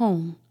at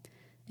home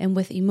and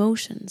with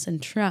emotions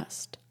and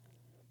trust.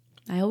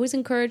 I always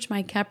encourage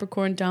my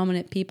Capricorn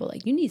dominant people,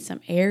 like, you need some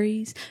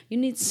Aries, you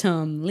need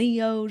some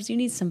Leos, you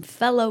need some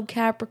fellow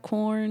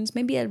Capricorns,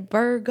 maybe a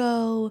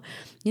Virgo.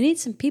 You need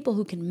some people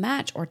who can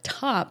match or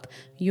top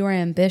your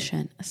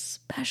ambition,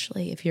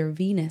 especially if your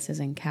Venus is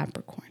in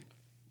Capricorn.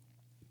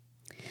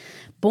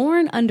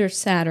 Born under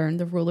Saturn,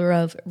 the ruler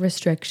of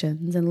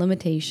restrictions and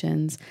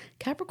limitations,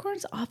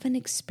 Capricorns often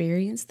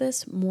experience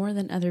this more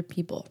than other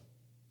people.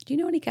 Do you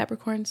know any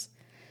Capricorns?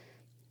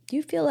 Do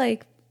you feel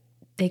like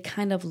they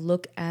kind of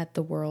look at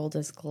the world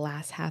as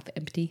glass half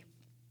empty?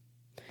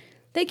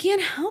 They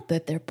can't help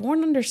it. They're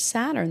born under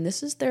Saturn.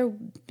 This is their,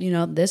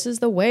 this is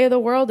the way the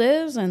world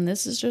is, and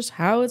this is just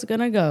how it's going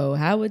to go,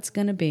 how it's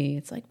going to be.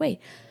 It's like, wait,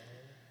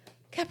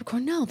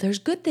 Capricorn, no, there's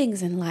good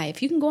things in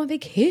life. You can go on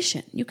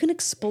vacation. You can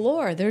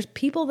explore. There's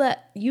people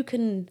that you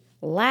can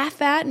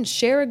laugh at and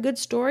share a good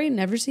story and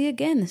never see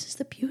again. This is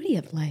the beauty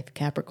of life,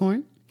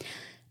 Capricorn.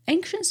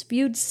 Ancients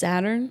viewed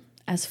Saturn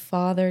as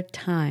Father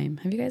Time.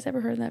 Have you guys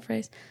ever heard that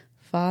phrase?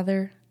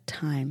 Father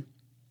Time.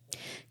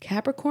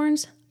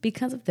 Capricorns,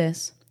 because of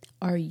this,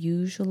 are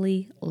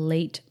usually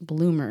late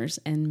bloomers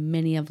in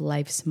many of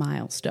life's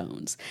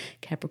milestones.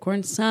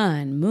 Capricorn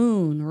sun,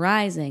 moon,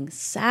 rising,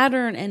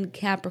 Saturn, and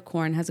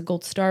Capricorn has a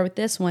gold star with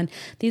this one.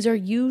 These are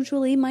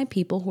usually my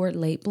people who are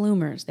late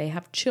bloomers. They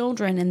have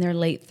children in their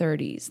late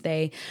 30s.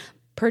 They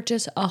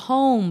purchase a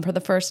home for the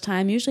first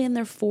time, usually in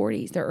their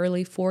 40s, their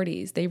early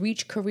 40s. They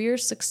reach career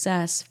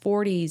success,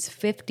 40s,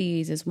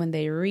 50s is when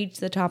they reach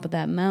the top of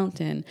that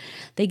mountain.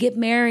 They get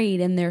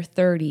married in their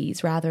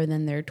 30s rather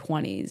than their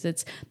 20s.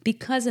 It's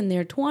because in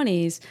their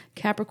 20s,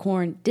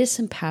 Capricorn,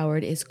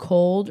 disempowered, is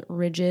cold,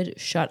 rigid,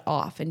 shut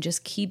off, and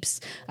just keeps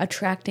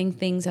attracting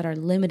things that are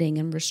limiting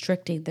and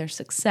restricting their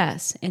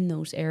success in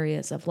those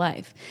areas of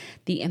life.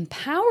 The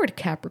empowered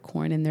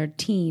Capricorn in their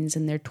teens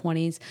and their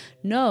 20s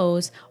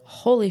knows,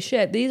 holy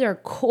shit, these are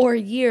core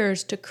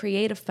years to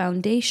create a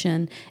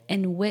foundation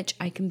in which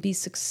I can be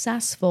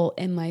successful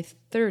in my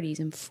 30s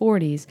and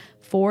 40s.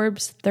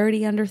 Forbes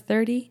 30 under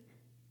 30,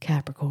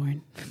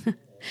 Capricorn.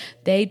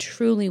 They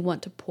truly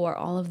want to pour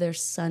all of their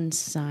sun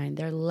sign,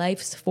 their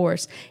life's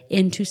force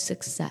into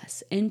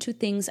success, into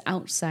things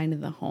outside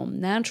of the home.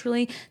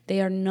 Naturally,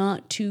 they are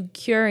not too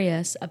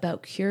curious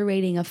about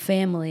curating a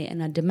family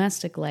and a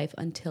domestic life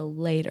until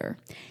later.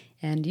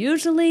 And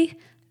usually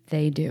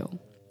they do.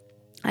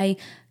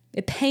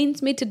 It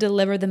pains me to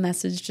deliver the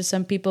message to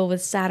some people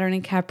with Saturn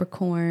and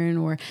Capricorn,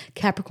 or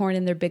Capricorn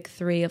in their big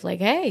three of like,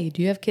 hey,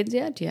 do you have kids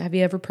yet? Have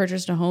you ever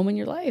purchased a home in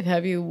your life?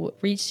 Have you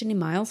reached any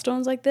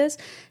milestones like this?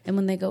 And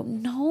when they go,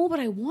 no, but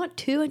I want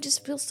to, I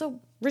just feel so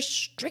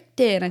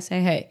restricted. I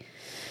say, hey,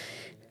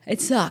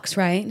 it sucks,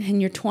 right? In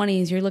your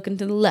 20s, you're looking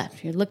to the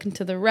left, you're looking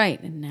to the right.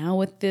 And now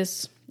with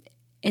this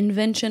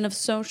invention of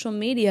social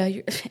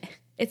media,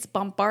 it's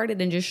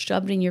bombarded and just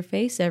shoved in your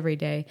face every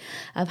day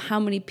of how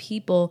many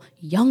people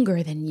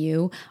younger than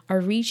you are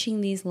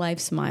reaching these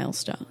life's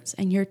milestones,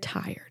 and you're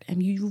tired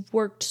and you've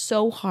worked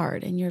so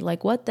hard and you're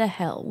like, what the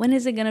hell? When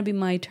is it going to be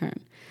my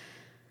turn?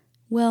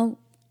 Well,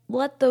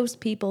 let those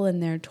people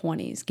in their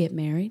 20s get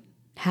married,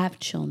 have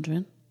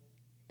children,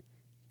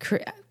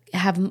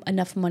 have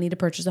enough money to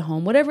purchase a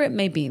home, whatever it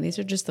may be. These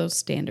are just those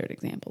standard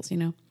examples,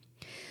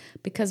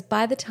 because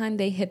by the time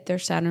they hit their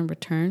Saturn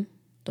return,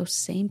 those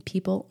same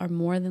people are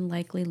more than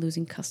likely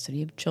losing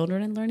custody of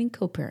children and learning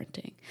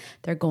co-parenting.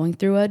 They're going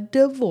through a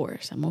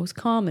divorce, a most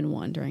common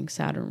one during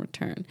Saturn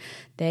return.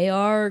 They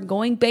are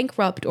going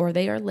bankrupt, or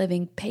they are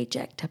living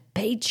paycheck to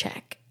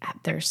paycheck at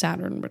their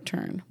Saturn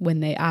return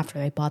after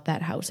they bought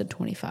that house at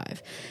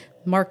 25.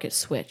 Market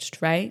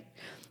switched, right?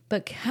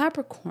 But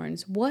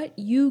Capricorns, what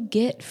you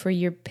get for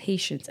your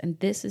patience, and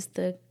this is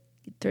if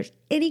there's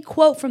any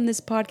quote from this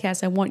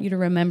podcast I want you to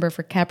remember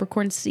for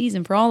Capricorn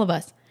season, for all of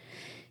us,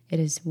 it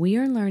is, we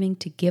are learning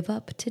to give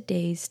up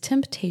today's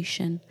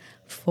temptation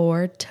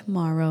for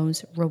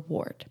tomorrow's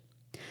reward.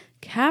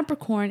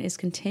 Capricorn is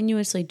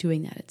continuously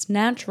doing that. It's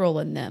natural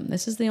in them.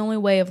 This is the only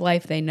way of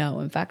life they know.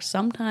 In fact,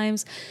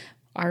 sometimes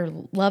our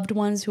loved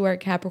ones who are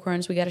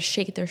Capricorns, we got to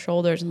shake their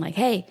shoulders and like,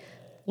 hey,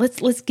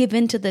 let's give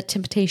in to the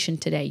temptation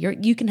today.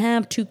 You can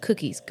have 2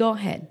 cookies. Go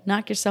ahead.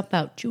 Knock yourself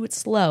out. Chew it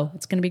slow.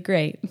 It's going to be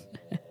great.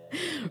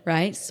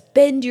 Right?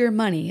 Spend your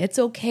money. It's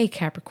okay,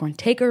 Capricorn.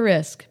 Take a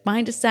risk.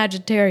 Find a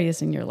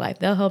Sagittarius in your life.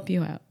 They'll help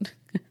you out.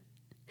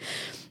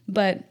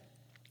 But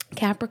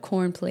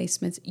Capricorn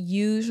placements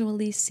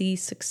usually see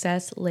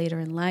success later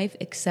in life,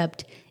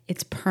 except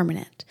it's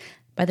permanent.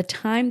 By the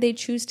time they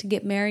choose to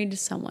get married to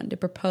someone, to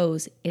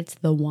propose, it's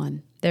the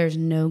one. There's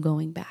no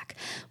going back.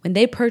 When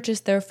they purchase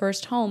their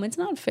first home, it's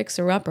not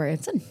fixer-upper.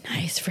 It's a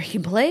nice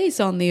freaking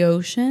place on the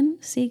ocean,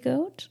 sea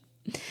goat.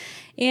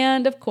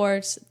 And of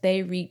course,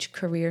 they reach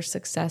career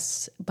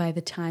success by the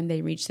time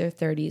they reach their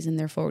 30s and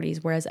their 40s,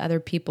 whereas other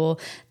people,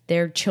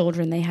 their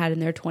children they had in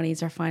their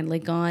 20s are finally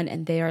gone,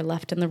 and they are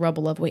left in the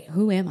rubble of, wait,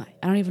 who am I?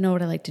 I don't even know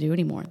what I like to do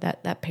anymore.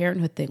 That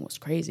parenthood thing was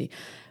crazy.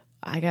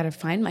 I got to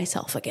find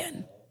myself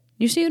again.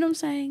 You see what I'm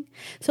saying?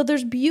 So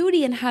there's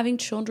beauty in having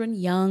children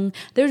young.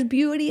 There's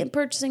beauty in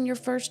purchasing your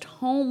first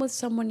home with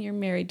someone you're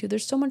married to.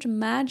 There's so much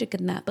magic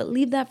in that, but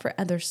leave that for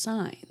other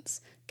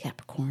signs.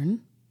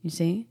 Capricorn, you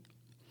see?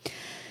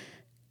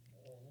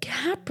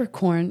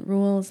 Capricorn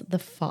rules the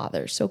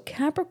father. So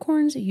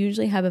Capricorns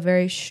usually have a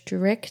very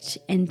strict,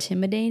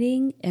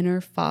 intimidating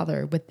inner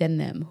father within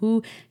them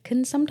who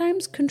can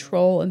sometimes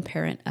control and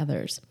parent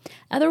others.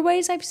 Other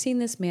ways I've seen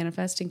this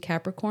manifest in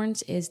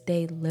Capricorns is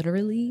they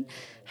literally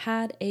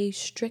had a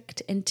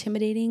strict,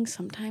 intimidating,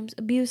 sometimes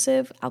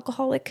abusive,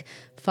 alcoholic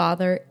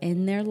father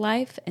in their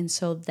life. And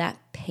so that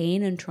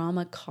pain and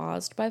trauma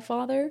caused by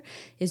father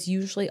is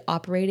usually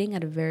operating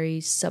at a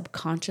very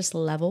subconscious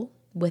level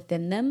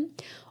within them.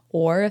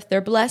 Or if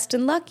they're blessed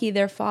and lucky,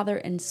 their father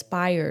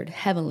inspired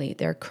heavily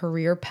their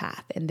career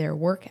path and their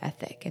work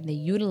ethic, and they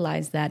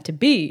utilize that to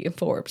be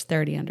Forbes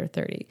 30 under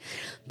 30.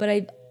 But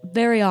I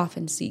very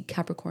often see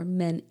Capricorn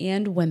men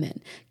and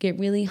women get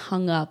really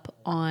hung up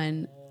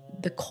on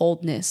the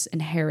coldness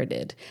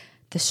inherited,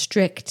 the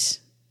strict,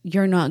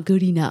 you're not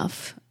good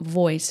enough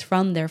voice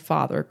from their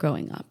father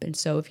growing up. And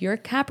so if you're a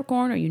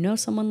Capricorn or you know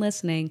someone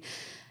listening,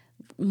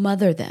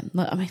 mother them.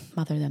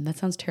 That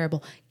sounds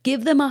terrible.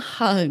 Give them a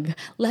hug.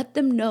 Let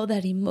them know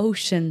that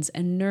emotions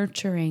and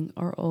nurturing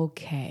are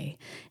okay.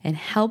 And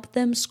help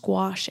them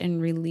squash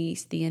and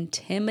release the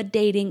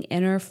intimidating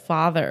inner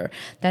father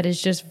that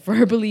is just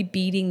verbally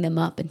beating them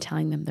up and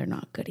telling them they're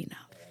not good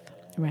enough.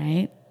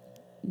 Right?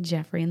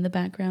 Jeffrey in the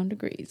background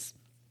agrees.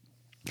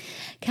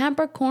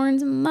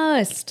 Capricorns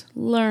must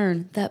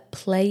learn that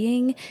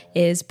playing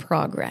is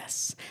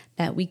progress,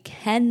 that we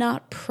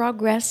cannot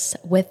progress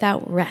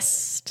without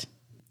rest.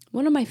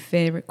 One of my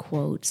favorite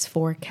quotes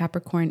for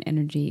Capricorn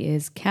energy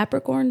is,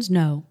 Capricorns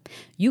know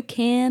you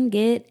can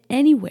get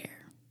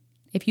anywhere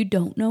if you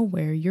don't know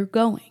where you're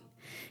going.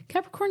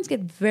 Capricorns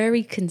get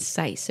very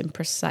concise and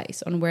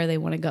precise on where they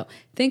want to go.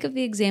 Think of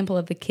the example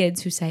of the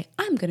kids who say,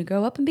 I'm going to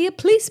grow up and be a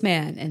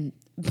policeman. And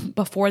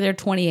before they're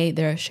 28,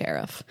 they're a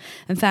sheriff.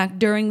 In fact,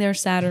 during their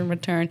Saturn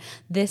return,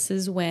 this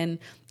is when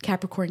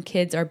Capricorn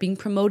kids are being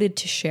promoted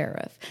to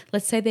sheriff.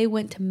 Let's say they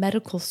went to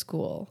medical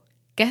school.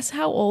 Guess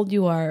how old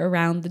you are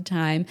around the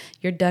time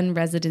you're done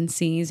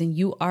residencies and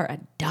you are a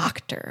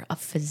doctor, a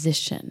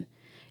physician.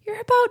 You're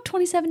about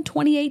 27,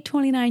 28,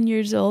 29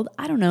 years old.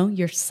 I don't know,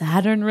 your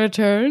Saturn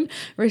return,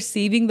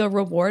 receiving the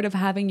reward of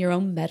having your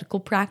own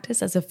medical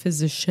practice as a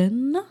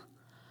physician.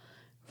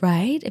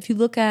 Right? If you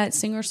look at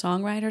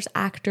singer-songwriters,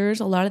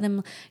 actors, a lot of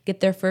them get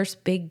their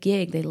first big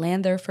gig. They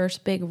land their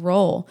first big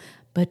role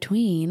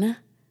between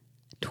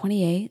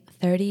 28,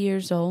 30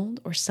 years old,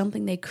 or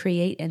something they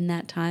create in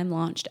that time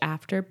launched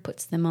after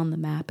puts them on the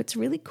map. It's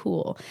really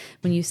cool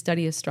when you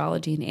study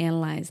astrology and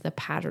analyze the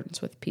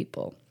patterns with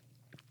people.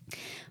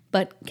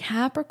 But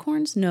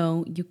Capricorns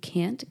know you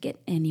can't get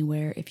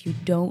anywhere if you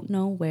don't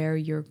know where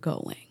you're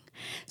going.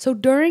 So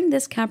during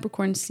this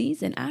Capricorn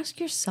season, ask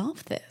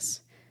yourself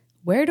this.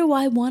 Where do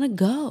I want to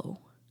go?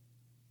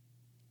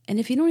 And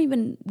if you don't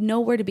even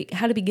know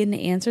how to begin to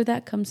answer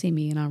that, come see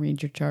me and I'll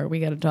read your chart. We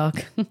got to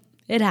talk.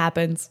 It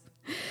happens.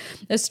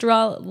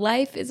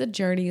 Life is a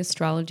journey.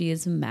 Astrology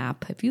is a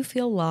map. If you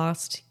feel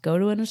lost, go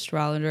to an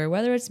astrologer,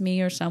 whether it's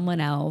me or someone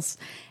else,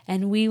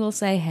 and we will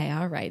say, hey,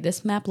 all right,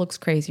 this map looks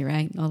crazy,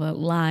 right? All the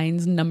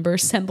lines,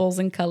 numbers, symbols,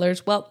 and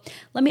colors. Well,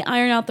 let me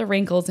iron out the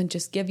wrinkles and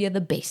just give you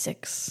the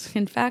basics.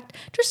 In fact,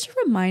 just a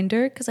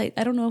reminder, because I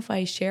don't know if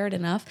I share it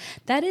enough,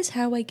 that is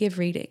how I give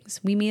readings.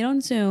 We meet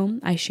on Zoom.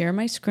 I share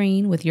my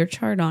screen with your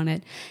chart on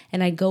it,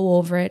 and I go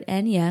over it.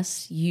 And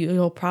yes,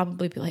 you'll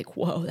probably be like,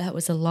 whoa, that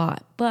was a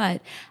lot.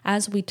 But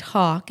as we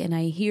talk and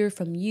I hear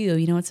from you,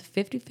 it's a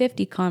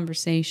 50-50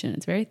 conversation.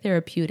 It's very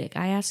therapeutic.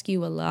 I ask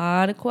you a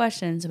lot of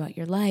questions about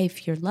your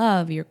life, your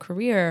love, your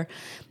career,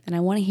 and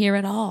I want to hear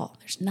it all.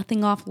 There's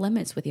nothing off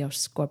limits with your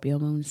Scorpio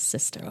moon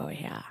sister. Oh,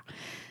 yeah.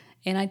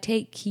 And I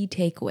take key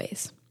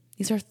takeaways.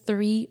 These are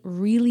 3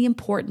 really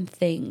important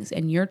things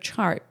in your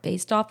chart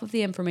based off of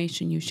the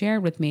information you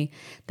shared with me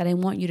that I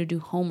want you to do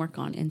homework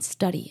on and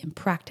study and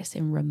practice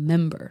and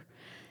remember.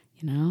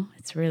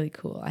 It's really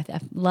cool.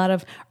 A lot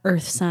of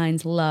earth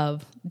signs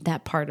love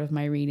that part of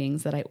my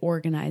readings that I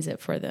organize it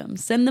for them.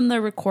 Send them the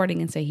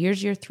recording and say,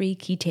 here's your 3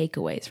 key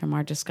takeaways from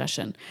our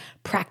discussion.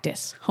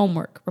 Practice,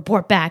 homework,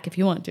 report back if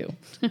you want to.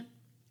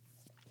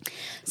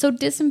 So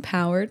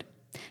disempowered,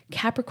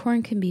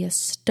 Capricorn can be a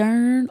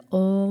stern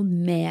old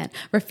man,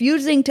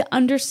 refusing to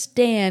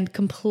understand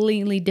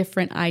completely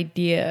different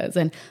ideas.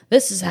 And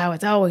this is how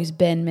it's always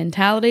been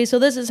mentality, so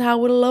this is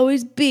how it'll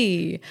always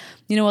be.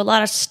 A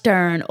lot of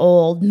stern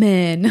old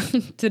men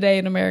today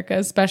in America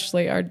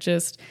especially are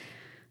just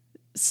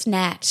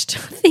snatched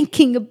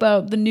thinking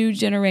about the new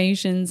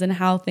generations and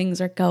how things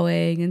are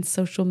going and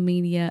social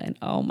media. And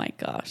oh my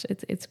gosh,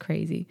 it's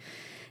crazy.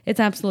 It's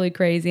absolutely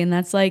crazy. And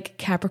that's like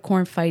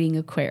Capricorn fighting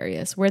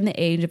Aquarius. We're in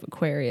the age of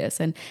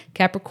Aquarius and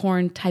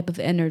Capricorn type of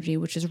energy,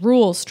 which is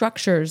rules,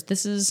 structures.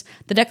 This is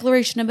the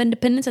Declaration of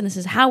Independence and this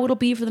is how it'll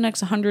be for the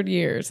next 100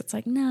 years. It's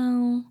like,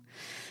 no,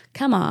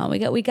 come on.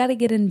 We got to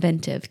get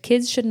inventive.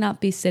 Kids should not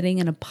be sitting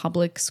in a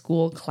public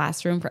school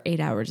classroom for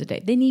 8 hours a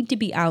day. They need to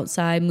be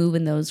outside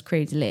moving those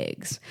crazy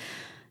legs.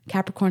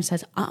 Capricorn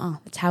says,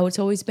 that's how it's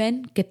always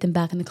been. Get them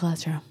back in the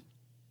classroom.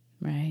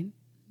 Right?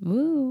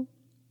 Woo.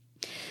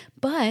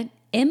 But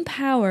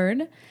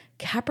empowered,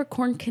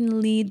 Capricorn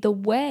can lead the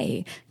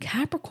way.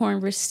 Capricorn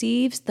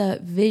receives the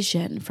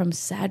vision from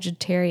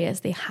Sagittarius,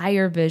 the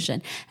higher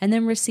vision, and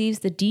then receives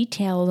the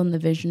details on the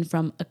vision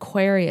from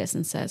Aquarius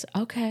and says,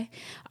 okay,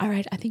 all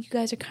right, I think you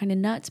guys are kind of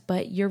nuts,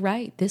 but you're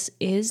right. This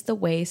is the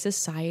way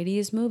society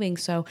is moving.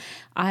 So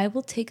I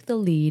will take the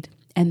lead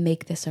and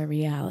make this a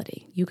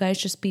reality. You guys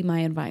just be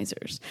my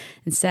advisors.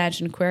 And Sag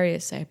and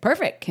Aquarius say,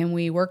 perfect. Can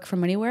we work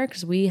from anywhere?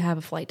 Because we have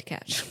a flight to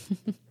catch.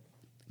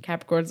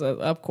 Capricorns,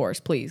 of course,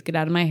 please get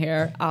out of my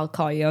hair. I'll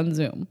call you on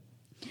Zoom.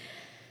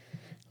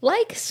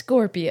 Like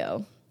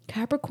Scorpio,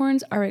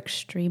 Capricorns are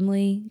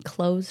extremely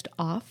closed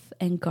off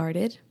and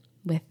guarded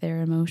with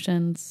their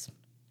emotions.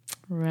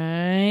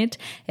 Right?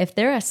 If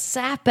they're a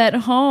sap at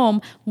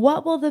home,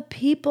 what will the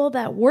people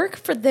that work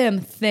for them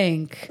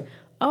think?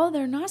 oh,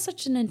 they're not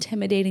such an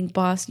intimidating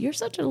boss. You're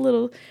such a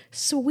little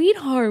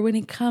sweetheart when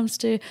it comes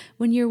to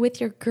when you're with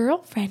your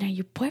girlfriend or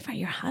your boyfriend,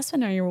 your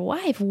husband or your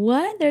wife.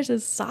 What? There's a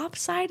soft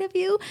side of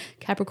you?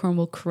 Capricorn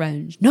will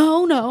cringe.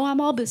 No,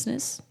 I'm all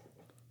business.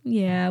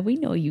 Yeah, we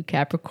know you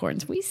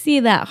Capricorns. We see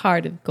that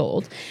heart of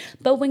gold.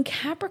 But when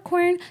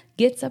Capricorn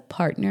gets a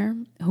partner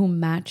who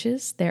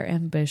matches their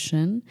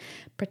ambition,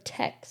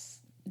 protects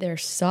their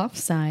soft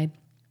side,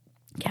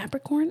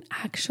 Capricorn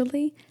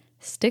actually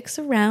sticks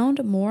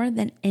around more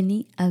than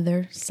any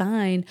other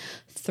sign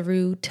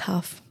through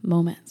tough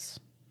moments.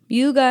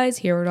 You guys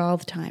hear it all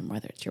the time,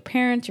 whether it's your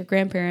parents, your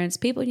grandparents,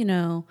 people you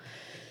know.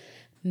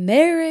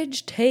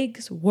 Marriage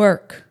takes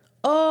work.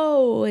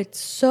 Oh, it's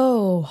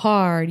so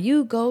hard.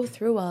 You go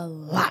through a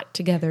lot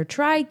together.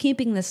 Try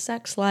keeping the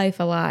sex life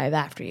alive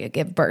after you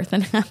give birth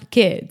and have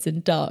kids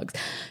and dogs.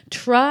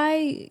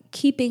 Try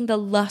keeping the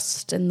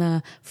lust and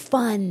the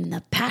fun,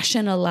 the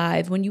passion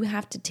alive when you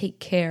have to take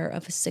care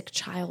of a sick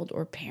child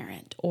or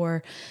parent.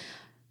 Or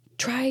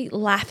try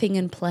laughing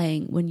and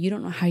playing when you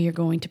don't know how you're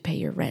going to pay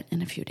your rent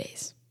in a few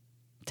days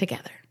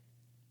together.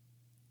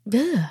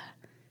 Ugh,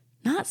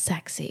 not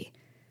sexy.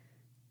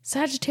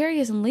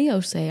 Sagittarius and Leo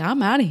say,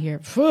 I'm out of here.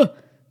 Right?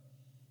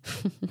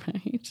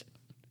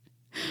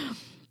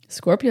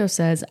 Scorpio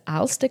says,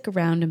 I'll stick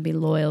around and be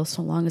loyal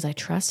so long as I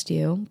trust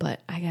you.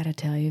 But I got to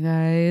tell you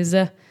guys,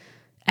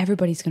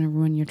 everybody's going to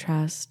ruin your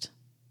trust.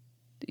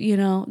 You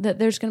know, that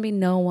there's going to be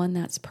no one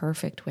that's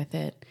perfect with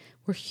it.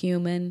 We're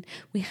human.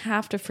 We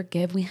have to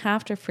forgive. We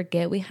have to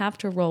forget. We have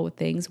to roll with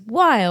things.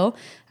 While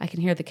I can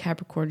hear the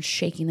Capricorn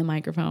shaking the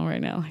microphone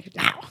right now. Like,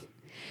 ow.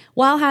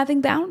 While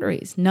having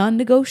boundaries,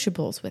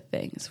 non-negotiables with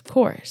things, of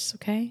course,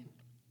 okay?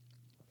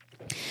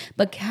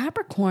 But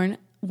Capricorn,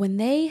 when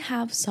they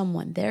have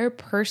someone, their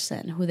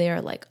person, who they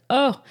are like,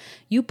 oh,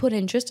 you put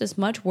in just as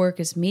much work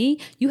as me,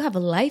 you have a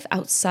life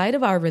outside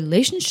of our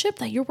relationship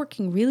that you're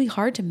working really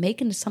hard to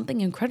make into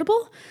something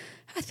incredible,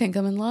 I think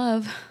I'm in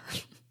love.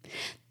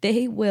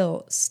 They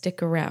will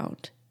stick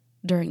around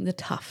during the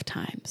tough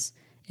times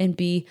and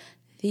be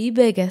the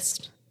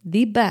biggest,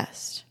 the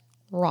best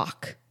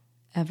rock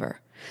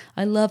ever.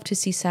 I love to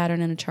see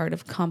Saturn in a chart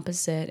of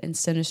composite and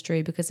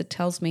synastry because it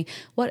tells me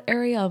what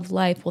area of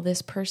life will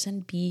this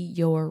person be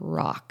your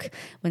rock.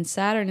 When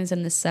Saturn is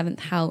in the 7th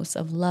house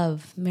of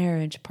love,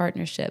 marriage,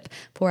 partnership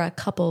for a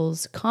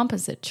couple's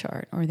composite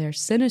chart or their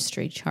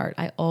synastry chart,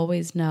 I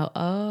always know,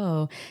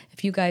 oh,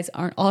 if you guys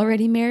aren't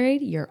already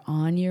married, you're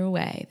on your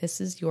way.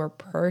 This is your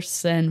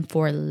person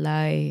for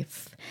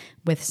life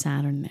with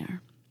Saturn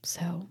there.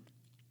 So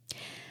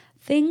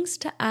things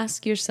to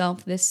ask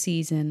yourself this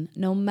season,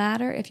 no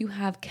matter if you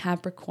have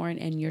Capricorn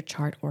in your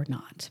chart or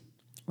not,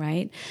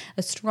 right?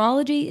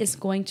 Astrology is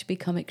going to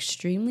become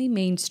extremely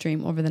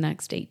mainstream over the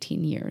next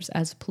 18 years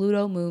as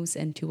Pluto moves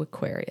into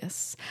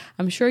Aquarius.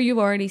 I'm sure you've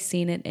already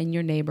seen it in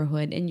your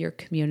neighborhood, in your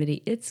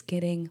community. It's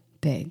getting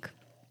big.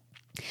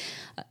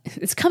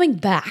 It's coming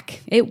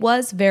back. It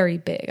was very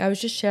big. I was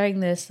just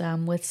sharing this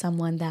with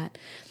someone that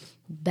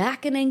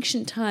back in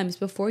ancient times,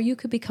 before you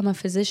could become a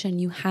physician,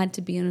 you had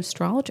to be an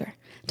astrologer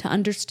to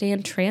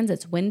understand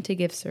transits, when to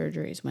give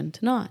surgeries, when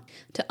to not,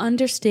 to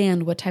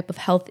understand what type of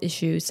health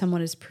issues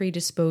someone is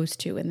predisposed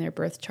to in their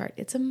birth chart.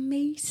 It's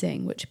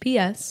amazing, which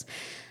P.S.,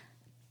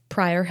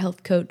 prior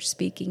health coach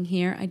speaking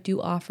here, I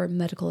do offer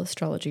medical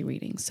astrology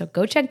readings. So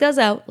go check those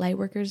out,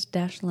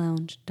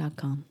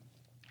 lightworkers-lounge.com.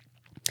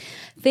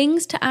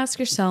 Things to ask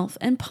yourself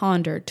and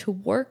ponder to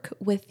work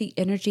with the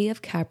energy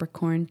of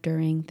Capricorn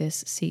during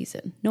this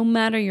season, no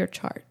matter your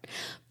chart.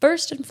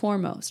 First and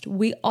foremost,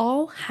 we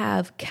all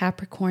have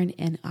Capricorn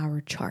in our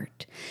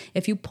chart.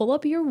 If you pull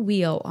up your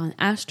wheel on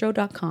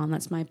astro.com,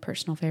 that's my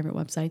personal favorite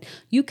website,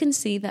 you can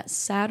see that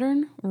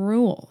Saturn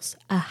rules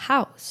a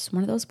house,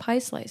 one of those pie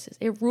slices.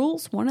 It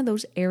rules one of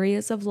those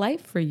areas of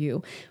life for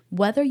you,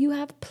 whether you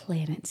have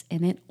planets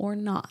in it or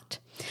not.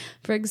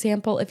 For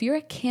example, if you're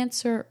a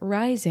Cancer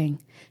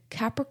rising,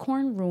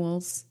 Capricorn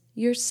rules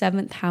your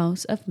 7th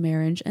house of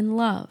marriage and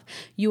love.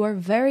 You are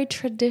very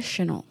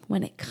traditional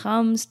when it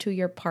comes to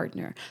your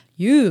partner.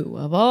 You,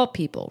 of all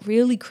people,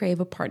 really crave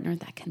a partner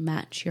that can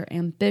match your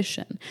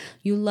ambition.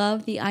 You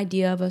love the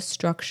idea of a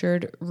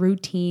structured,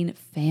 routine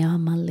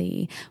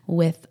family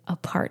with a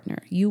partner.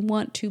 You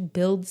want to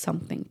build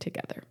something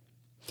together.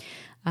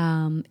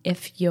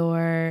 If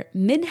your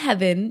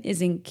midheaven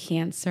is in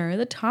Cancer,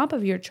 the top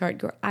of your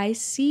chart, your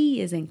IC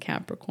is in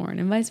Capricorn,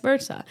 and vice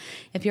versa.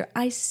 If your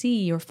IC,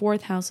 your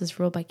 4th house, is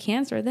ruled by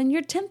Cancer, then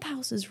your 10th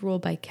house is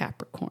ruled by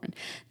Capricorn.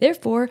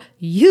 Therefore,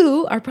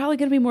 you are probably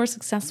going to be more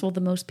successful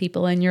than most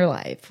people in your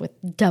life with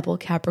double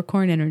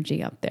Capricorn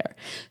energy up there.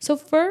 So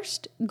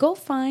first, go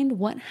find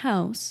what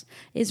house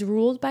is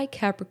ruled by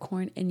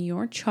Capricorn in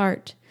your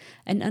chart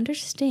and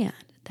understand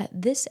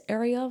that this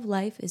area of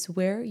life is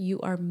where you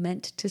are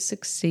meant to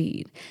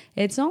succeed.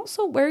 It's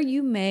also where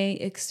you may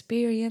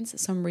experience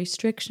some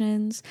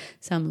restrictions,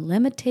 some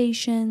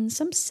limitations,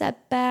 some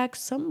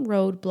setbacks, some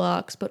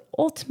roadblocks, but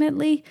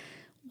ultimately,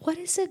 what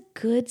is a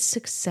good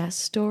success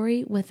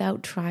story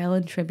without trial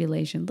and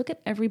tribulation? Look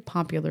at every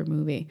popular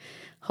movie.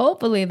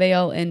 Hopefully they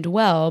all end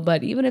well,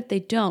 but even if they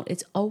don't,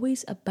 it's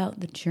always about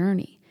the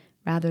journey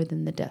rather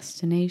than the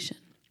destination.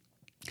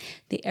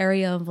 The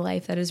area of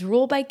life that is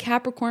ruled by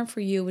Capricorn for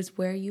you is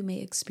where you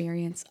may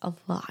experience a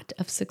lot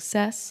of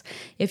success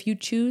if you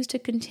choose to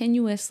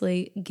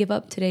continuously give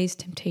up today's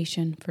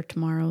temptation for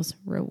tomorrow's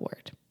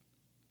reward.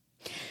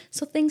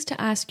 So things to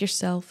ask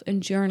yourself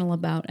and journal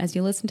about as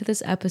you listen to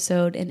this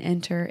episode and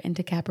enter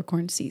into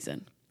Capricorn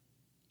season.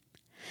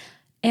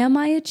 Am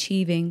I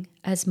achieving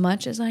as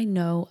much as I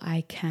know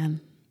I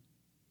can?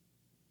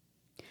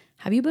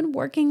 Have you been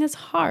working as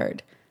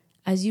hard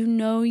as you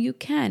know you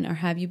can, or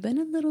have you been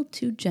a little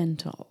too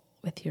gentle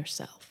with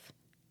yourself?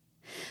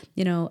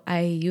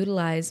 I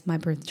utilize my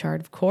birth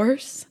chart, of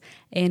course,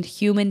 and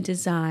human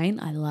design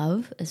I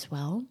love as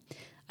well.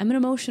 I'm an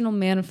emotional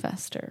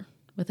manifester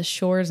with a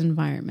shores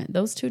environment.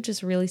 Those two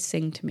just really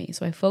sing to me.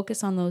 So I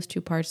focus on those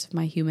two parts of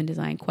my human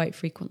design quite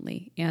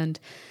frequently. And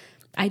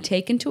I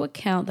take into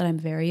account that I'm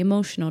very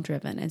emotional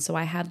driven. And so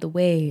I have the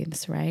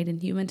waves, right? In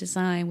human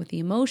design, with the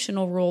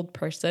emotional ruled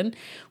person,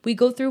 we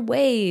go through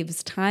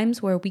waves,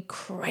 times where we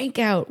crank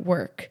out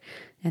work,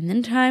 and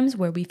then times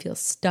where we feel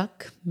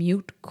stuck,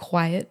 mute,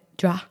 quiet,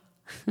 draw.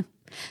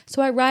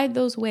 So I ride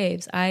those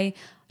waves. I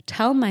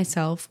tell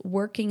myself,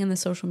 working in the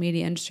social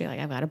media industry, like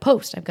I've got to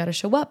post, I've got to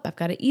show up, I've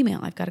got to email,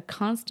 I've got to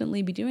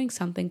constantly be doing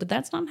something, but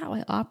that's not how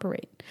I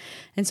operate.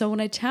 And so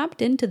when I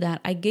tapped into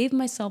that, I gave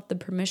myself the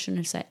permission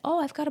to say, oh,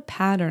 I've got a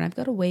pattern, I've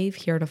got a wave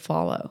here to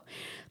follow.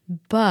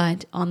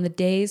 But on the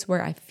days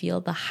where I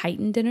feel the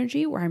heightened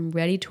energy, where I'm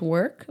ready to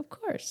work, of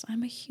course,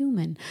 I'm a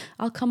human.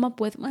 I'll come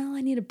up with, well,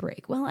 I need a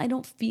break. Well, I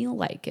don't feel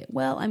like it.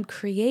 Well, I'm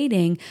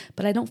creating,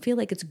 but I don't feel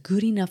like it's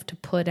good enough to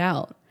put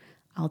out.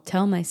 I'll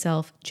tell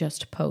myself,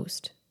 just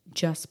post.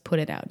 Just put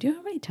it out. Do you know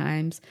how many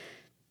times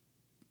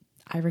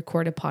I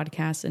record a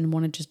podcast and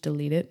want to just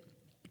delete it,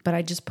 but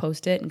I just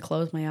post it and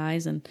close my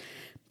eyes and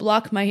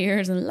block my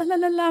ears and la la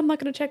la la, I'm not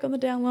going to check on the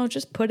download,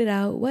 just put it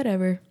out,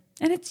 whatever.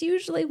 And it's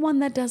usually one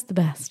that does the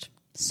best.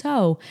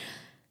 So,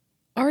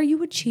 are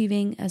you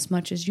achieving as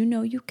much as you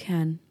know you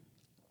can?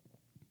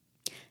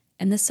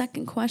 And the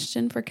second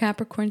question for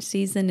Capricorn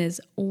season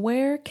is,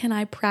 where can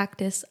I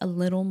practice a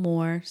little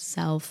more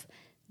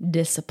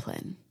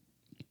self-discipline?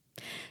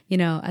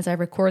 As I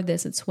record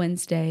this, it's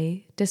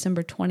Wednesday,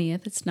 December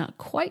 20th. It's not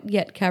quite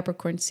yet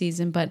Capricorn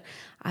season, but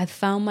I've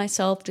found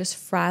myself just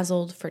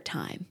frazzled for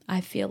time.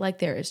 I feel like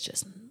there is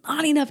just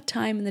not enough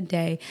time in the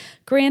day.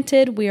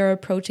 Granted, we are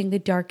approaching the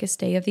darkest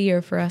day of the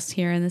year for us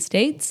here in the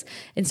States.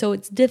 And so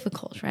it's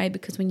difficult, right?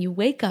 Because when you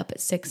wake up at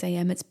 6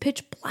 a.m., it's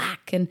pitch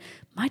black. And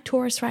my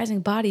Taurus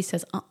rising body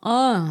says,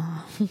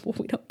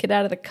 we don't get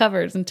out of the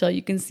covers until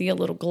you can see a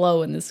little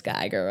glow in the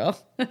sky, girl.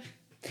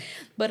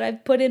 But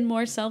I've put in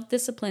more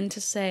self-discipline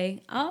to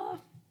say,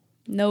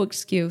 no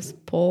excuse.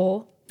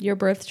 Pull your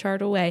birth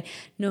chart away.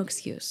 No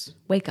excuse.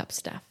 Wake up,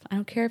 Steph. I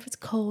don't care if it's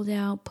cold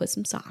out. Put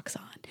some socks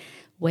on.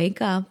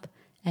 Wake up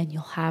and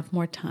you'll have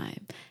more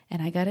time.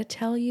 And I got to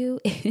tell you,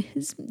 it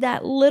is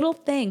that little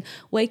thing,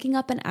 waking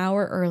up an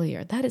hour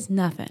earlier. That is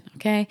nothing,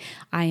 okay?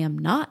 I am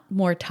not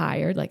more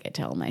tired, like I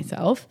tell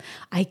myself.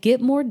 I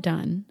get more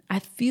done. I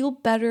feel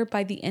better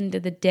by the end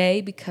of the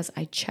day because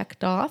I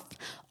checked off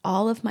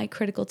all of my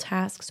critical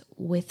tasks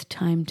with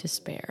time to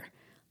spare.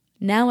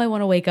 Now I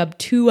want to wake up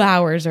 2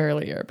 hours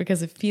earlier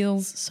because it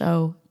feels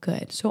so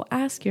good. So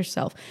ask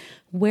yourself,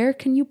 where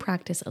can you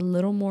practice a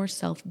little more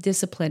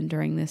self-discipline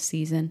during this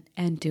season,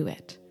 and do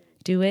it.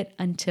 Do it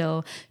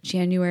until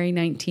January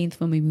 19th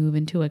when we move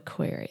into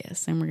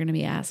Aquarius and we're going to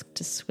be asked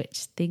to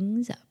switch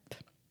things up.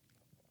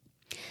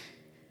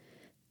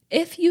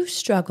 If you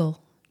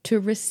struggle to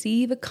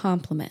receive a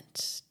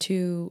compliment,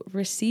 to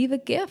receive a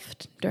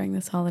gift during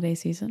this holiday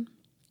season,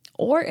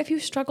 or if you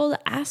struggle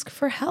to ask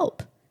for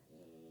help,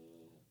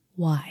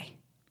 why?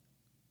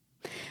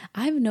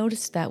 I've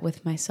noticed that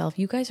with myself.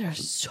 You guys are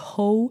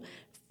so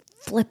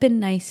flippin'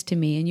 nice to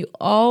me, and you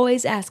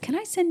always ask, can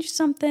I send you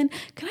something?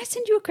 Can I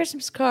send you a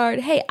Christmas card?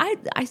 Hey, I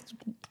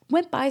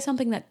went by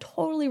something that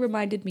totally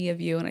reminded me of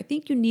you, and I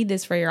think you need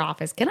this for your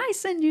office. Can I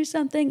send you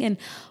something? And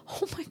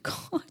oh my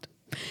God,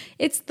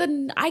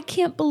 I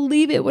can't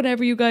believe it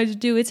whenever you guys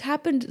do. It's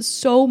happened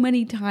so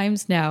many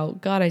times now.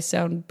 God, I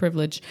sound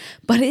privileged,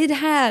 but it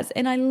has,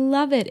 and I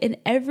love it. And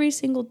every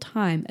single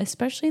time,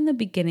 especially in the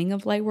beginning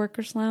of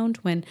Lightworkers Lounge,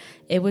 when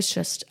it was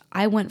just,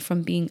 I went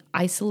from being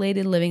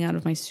isolated, living out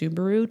of my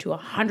Subaru, to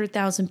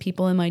 100,000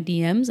 people in my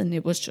DMs, and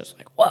it was just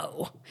like,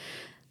 whoa,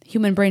 the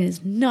human brain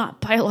is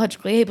not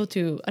biologically able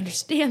to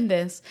understand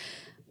this.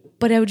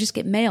 But I would just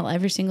get mail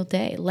every single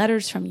day,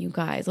 letters from you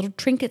guys, little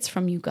trinkets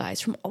from you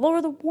guys from all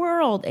over the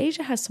world.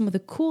 Asia has some of the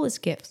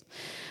coolest gifts.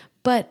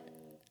 But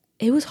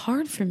it was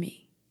hard for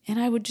me. And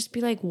I would just be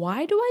like,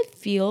 why do I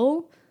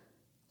feel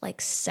like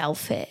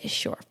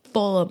selfish or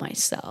full of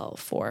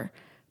myself or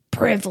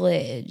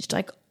privileged?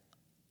 Like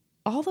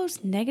all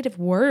those negative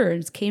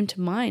words came to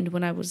mind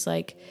when I was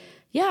like,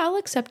 yeah, I'll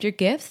accept your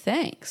gift.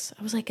 Thanks.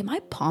 I was like, am I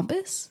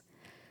pompous?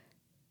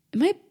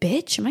 am I a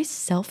bitch? Am I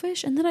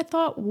selfish? And then I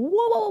thought,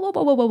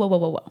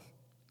 whoa.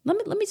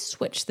 Let me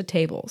switch the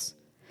tables.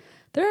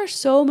 There are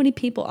so many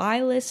people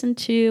I listen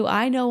to,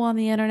 I know on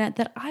the internet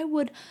that I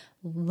would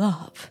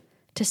love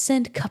to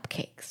send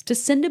cupcakes, to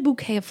send a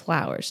bouquet of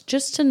flowers,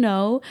 just to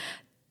know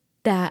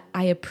that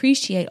I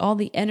appreciate all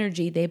the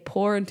energy they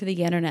pour into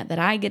the internet that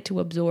I get to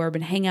absorb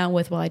and hang out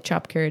with while I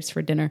chop carrots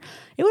for dinner.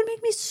 It would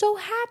make me so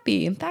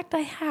happy. In fact, I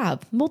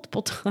have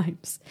multiple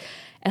times.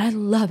 And I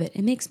love it.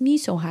 It makes me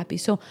so happy.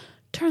 So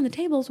turn the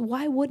tables.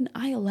 Why wouldn't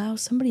I allow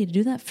somebody to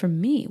do that for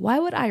me? Why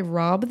would I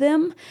rob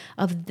them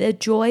of the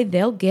joy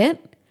they'll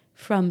get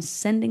from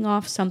sending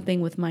off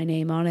something with my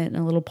name on it and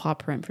a little paw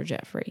print for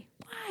Jeffrey?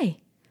 Why?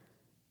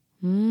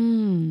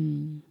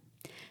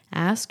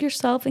 Ask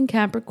yourself in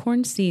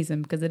Capricorn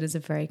season, because it is a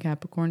very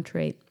Capricorn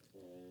trait.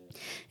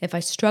 If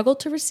I struggle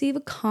to receive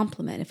a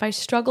compliment, if I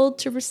struggle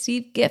to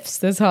receive gifts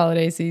this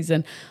holiday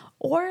season,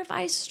 or if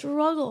I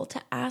struggle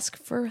to ask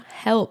for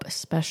help,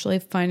 especially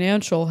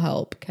financial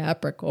help,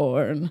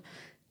 Capricorn,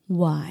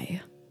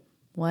 why?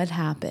 What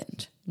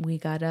happened? We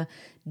got to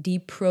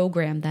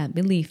deprogram that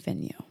belief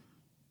in you.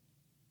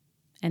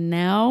 And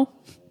now,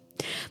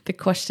 the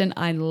question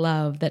I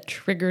love that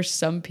triggers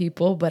some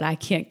people, but I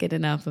can't get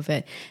enough of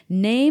it.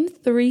 Name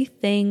 3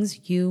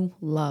 things you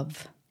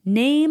love.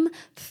 Name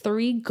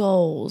 3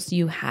 goals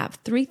you have,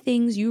 3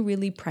 things you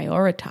really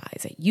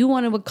prioritize that you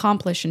want to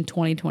accomplish in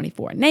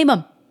 2024. Name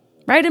them.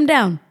 Write them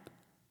down.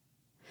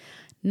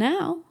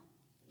 Now,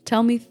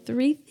 tell me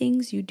 3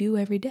 things you do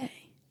every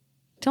day.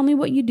 Tell me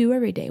what you do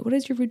every day. What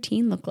does your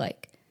routine look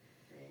like?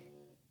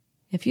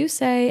 If you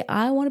say,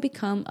 I want to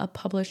become a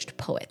published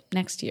poet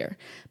next year,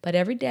 but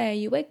every day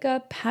you wake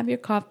up, have your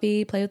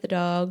coffee, play with the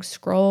dog,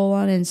 scroll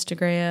on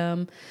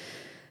Instagram,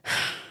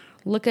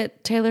 look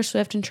at Taylor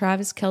Swift and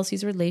Travis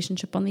Kelce's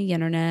relationship on the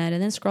internet,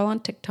 and then scroll on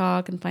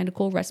TikTok and find a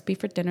cool recipe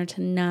for dinner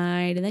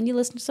tonight, and then you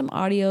listen to some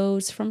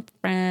audios from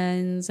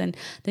friends, and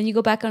then you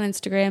go back on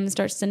Instagram and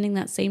start sending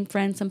that same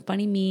friend some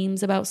funny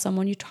memes about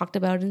someone you talked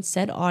about in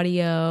said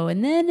audio,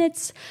 and then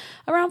it's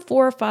around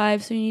 4 or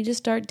 5, so you need to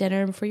start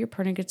dinner before your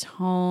partner gets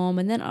home,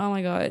 and then, oh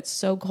my God, it's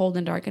so cold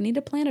and dark, I need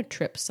to plan a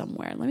trip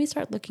somewhere. Let me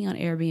start looking on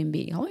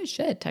Airbnb. Holy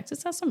shit,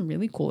 Texas has some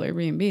really cool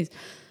Airbnbs.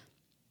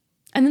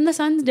 And then the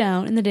sun's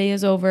down and the day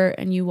is over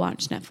and you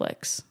watch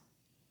Netflix.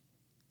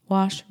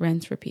 Wash,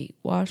 rinse, repeat.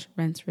 Wash,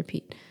 rinse,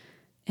 repeat.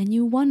 And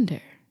you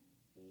wonder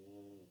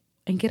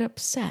and get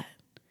upset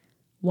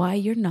why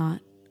you're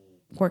not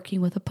working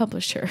with a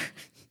publisher.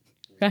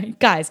 Right?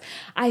 Guys,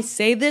 I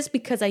say this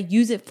because I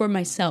use it for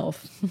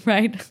myself,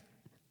 right?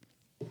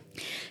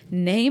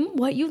 Name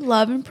what you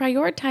love and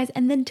prioritize,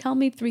 and then tell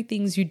me 3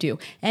 things you do.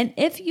 And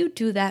if you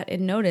do that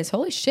and notice,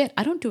 holy shit,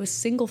 I don't do a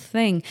single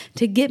thing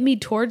to get me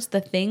towards the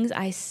things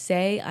I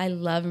say I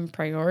love and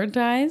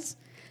prioritize,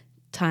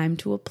 time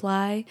to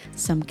apply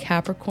some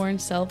Capricorn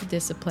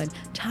self-discipline.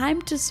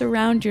 Time to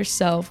surround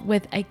yourself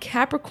with a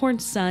Capricorn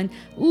sun.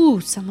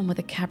 Ooh, someone with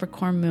a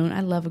Capricorn moon.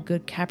 I love a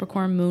good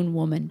Capricorn moon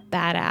woman.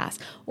 Badass.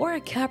 Or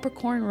a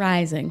Capricorn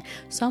rising.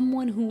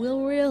 Someone who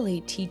will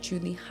really teach you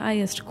the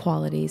highest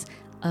qualities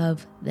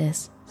of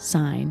this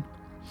sign.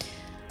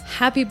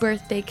 Happy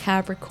birthday,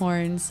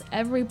 Capricorns.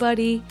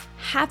 Everybody,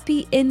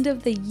 happy end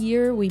of the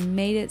year. We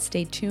made it.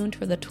 Stay tuned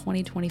for the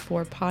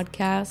 2024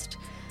 podcast.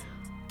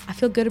 I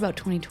feel good about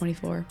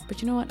 2024,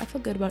 but you know what? I feel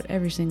good about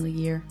every single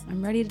year.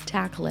 I'm ready to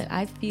tackle it.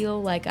 I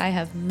feel like I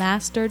have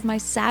mastered my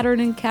Saturn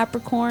in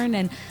Capricorn,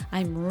 and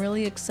I'm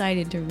really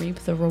excited to reap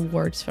the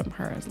rewards from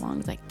her as long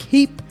as I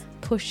keep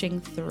pushing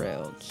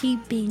through,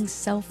 keep being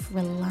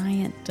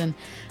self-reliant and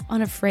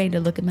unafraid to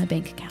look at my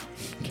bank account.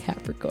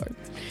 Capricorn.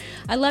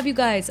 I love you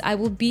guys. I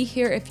will be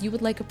here if you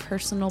would like a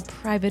personal,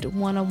 private,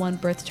 one-on-one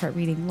birth chart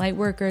reading.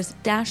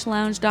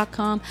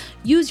 Lightworkers-lounge.com.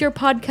 Use your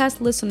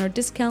podcast listener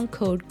discount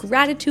code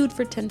GRATITUDE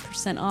for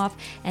 10% off,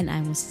 and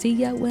I will see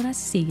ya when I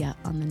see ya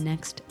on the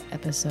next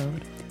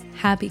episode.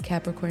 Happy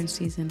Capricorn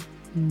season.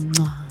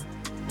 Mwah.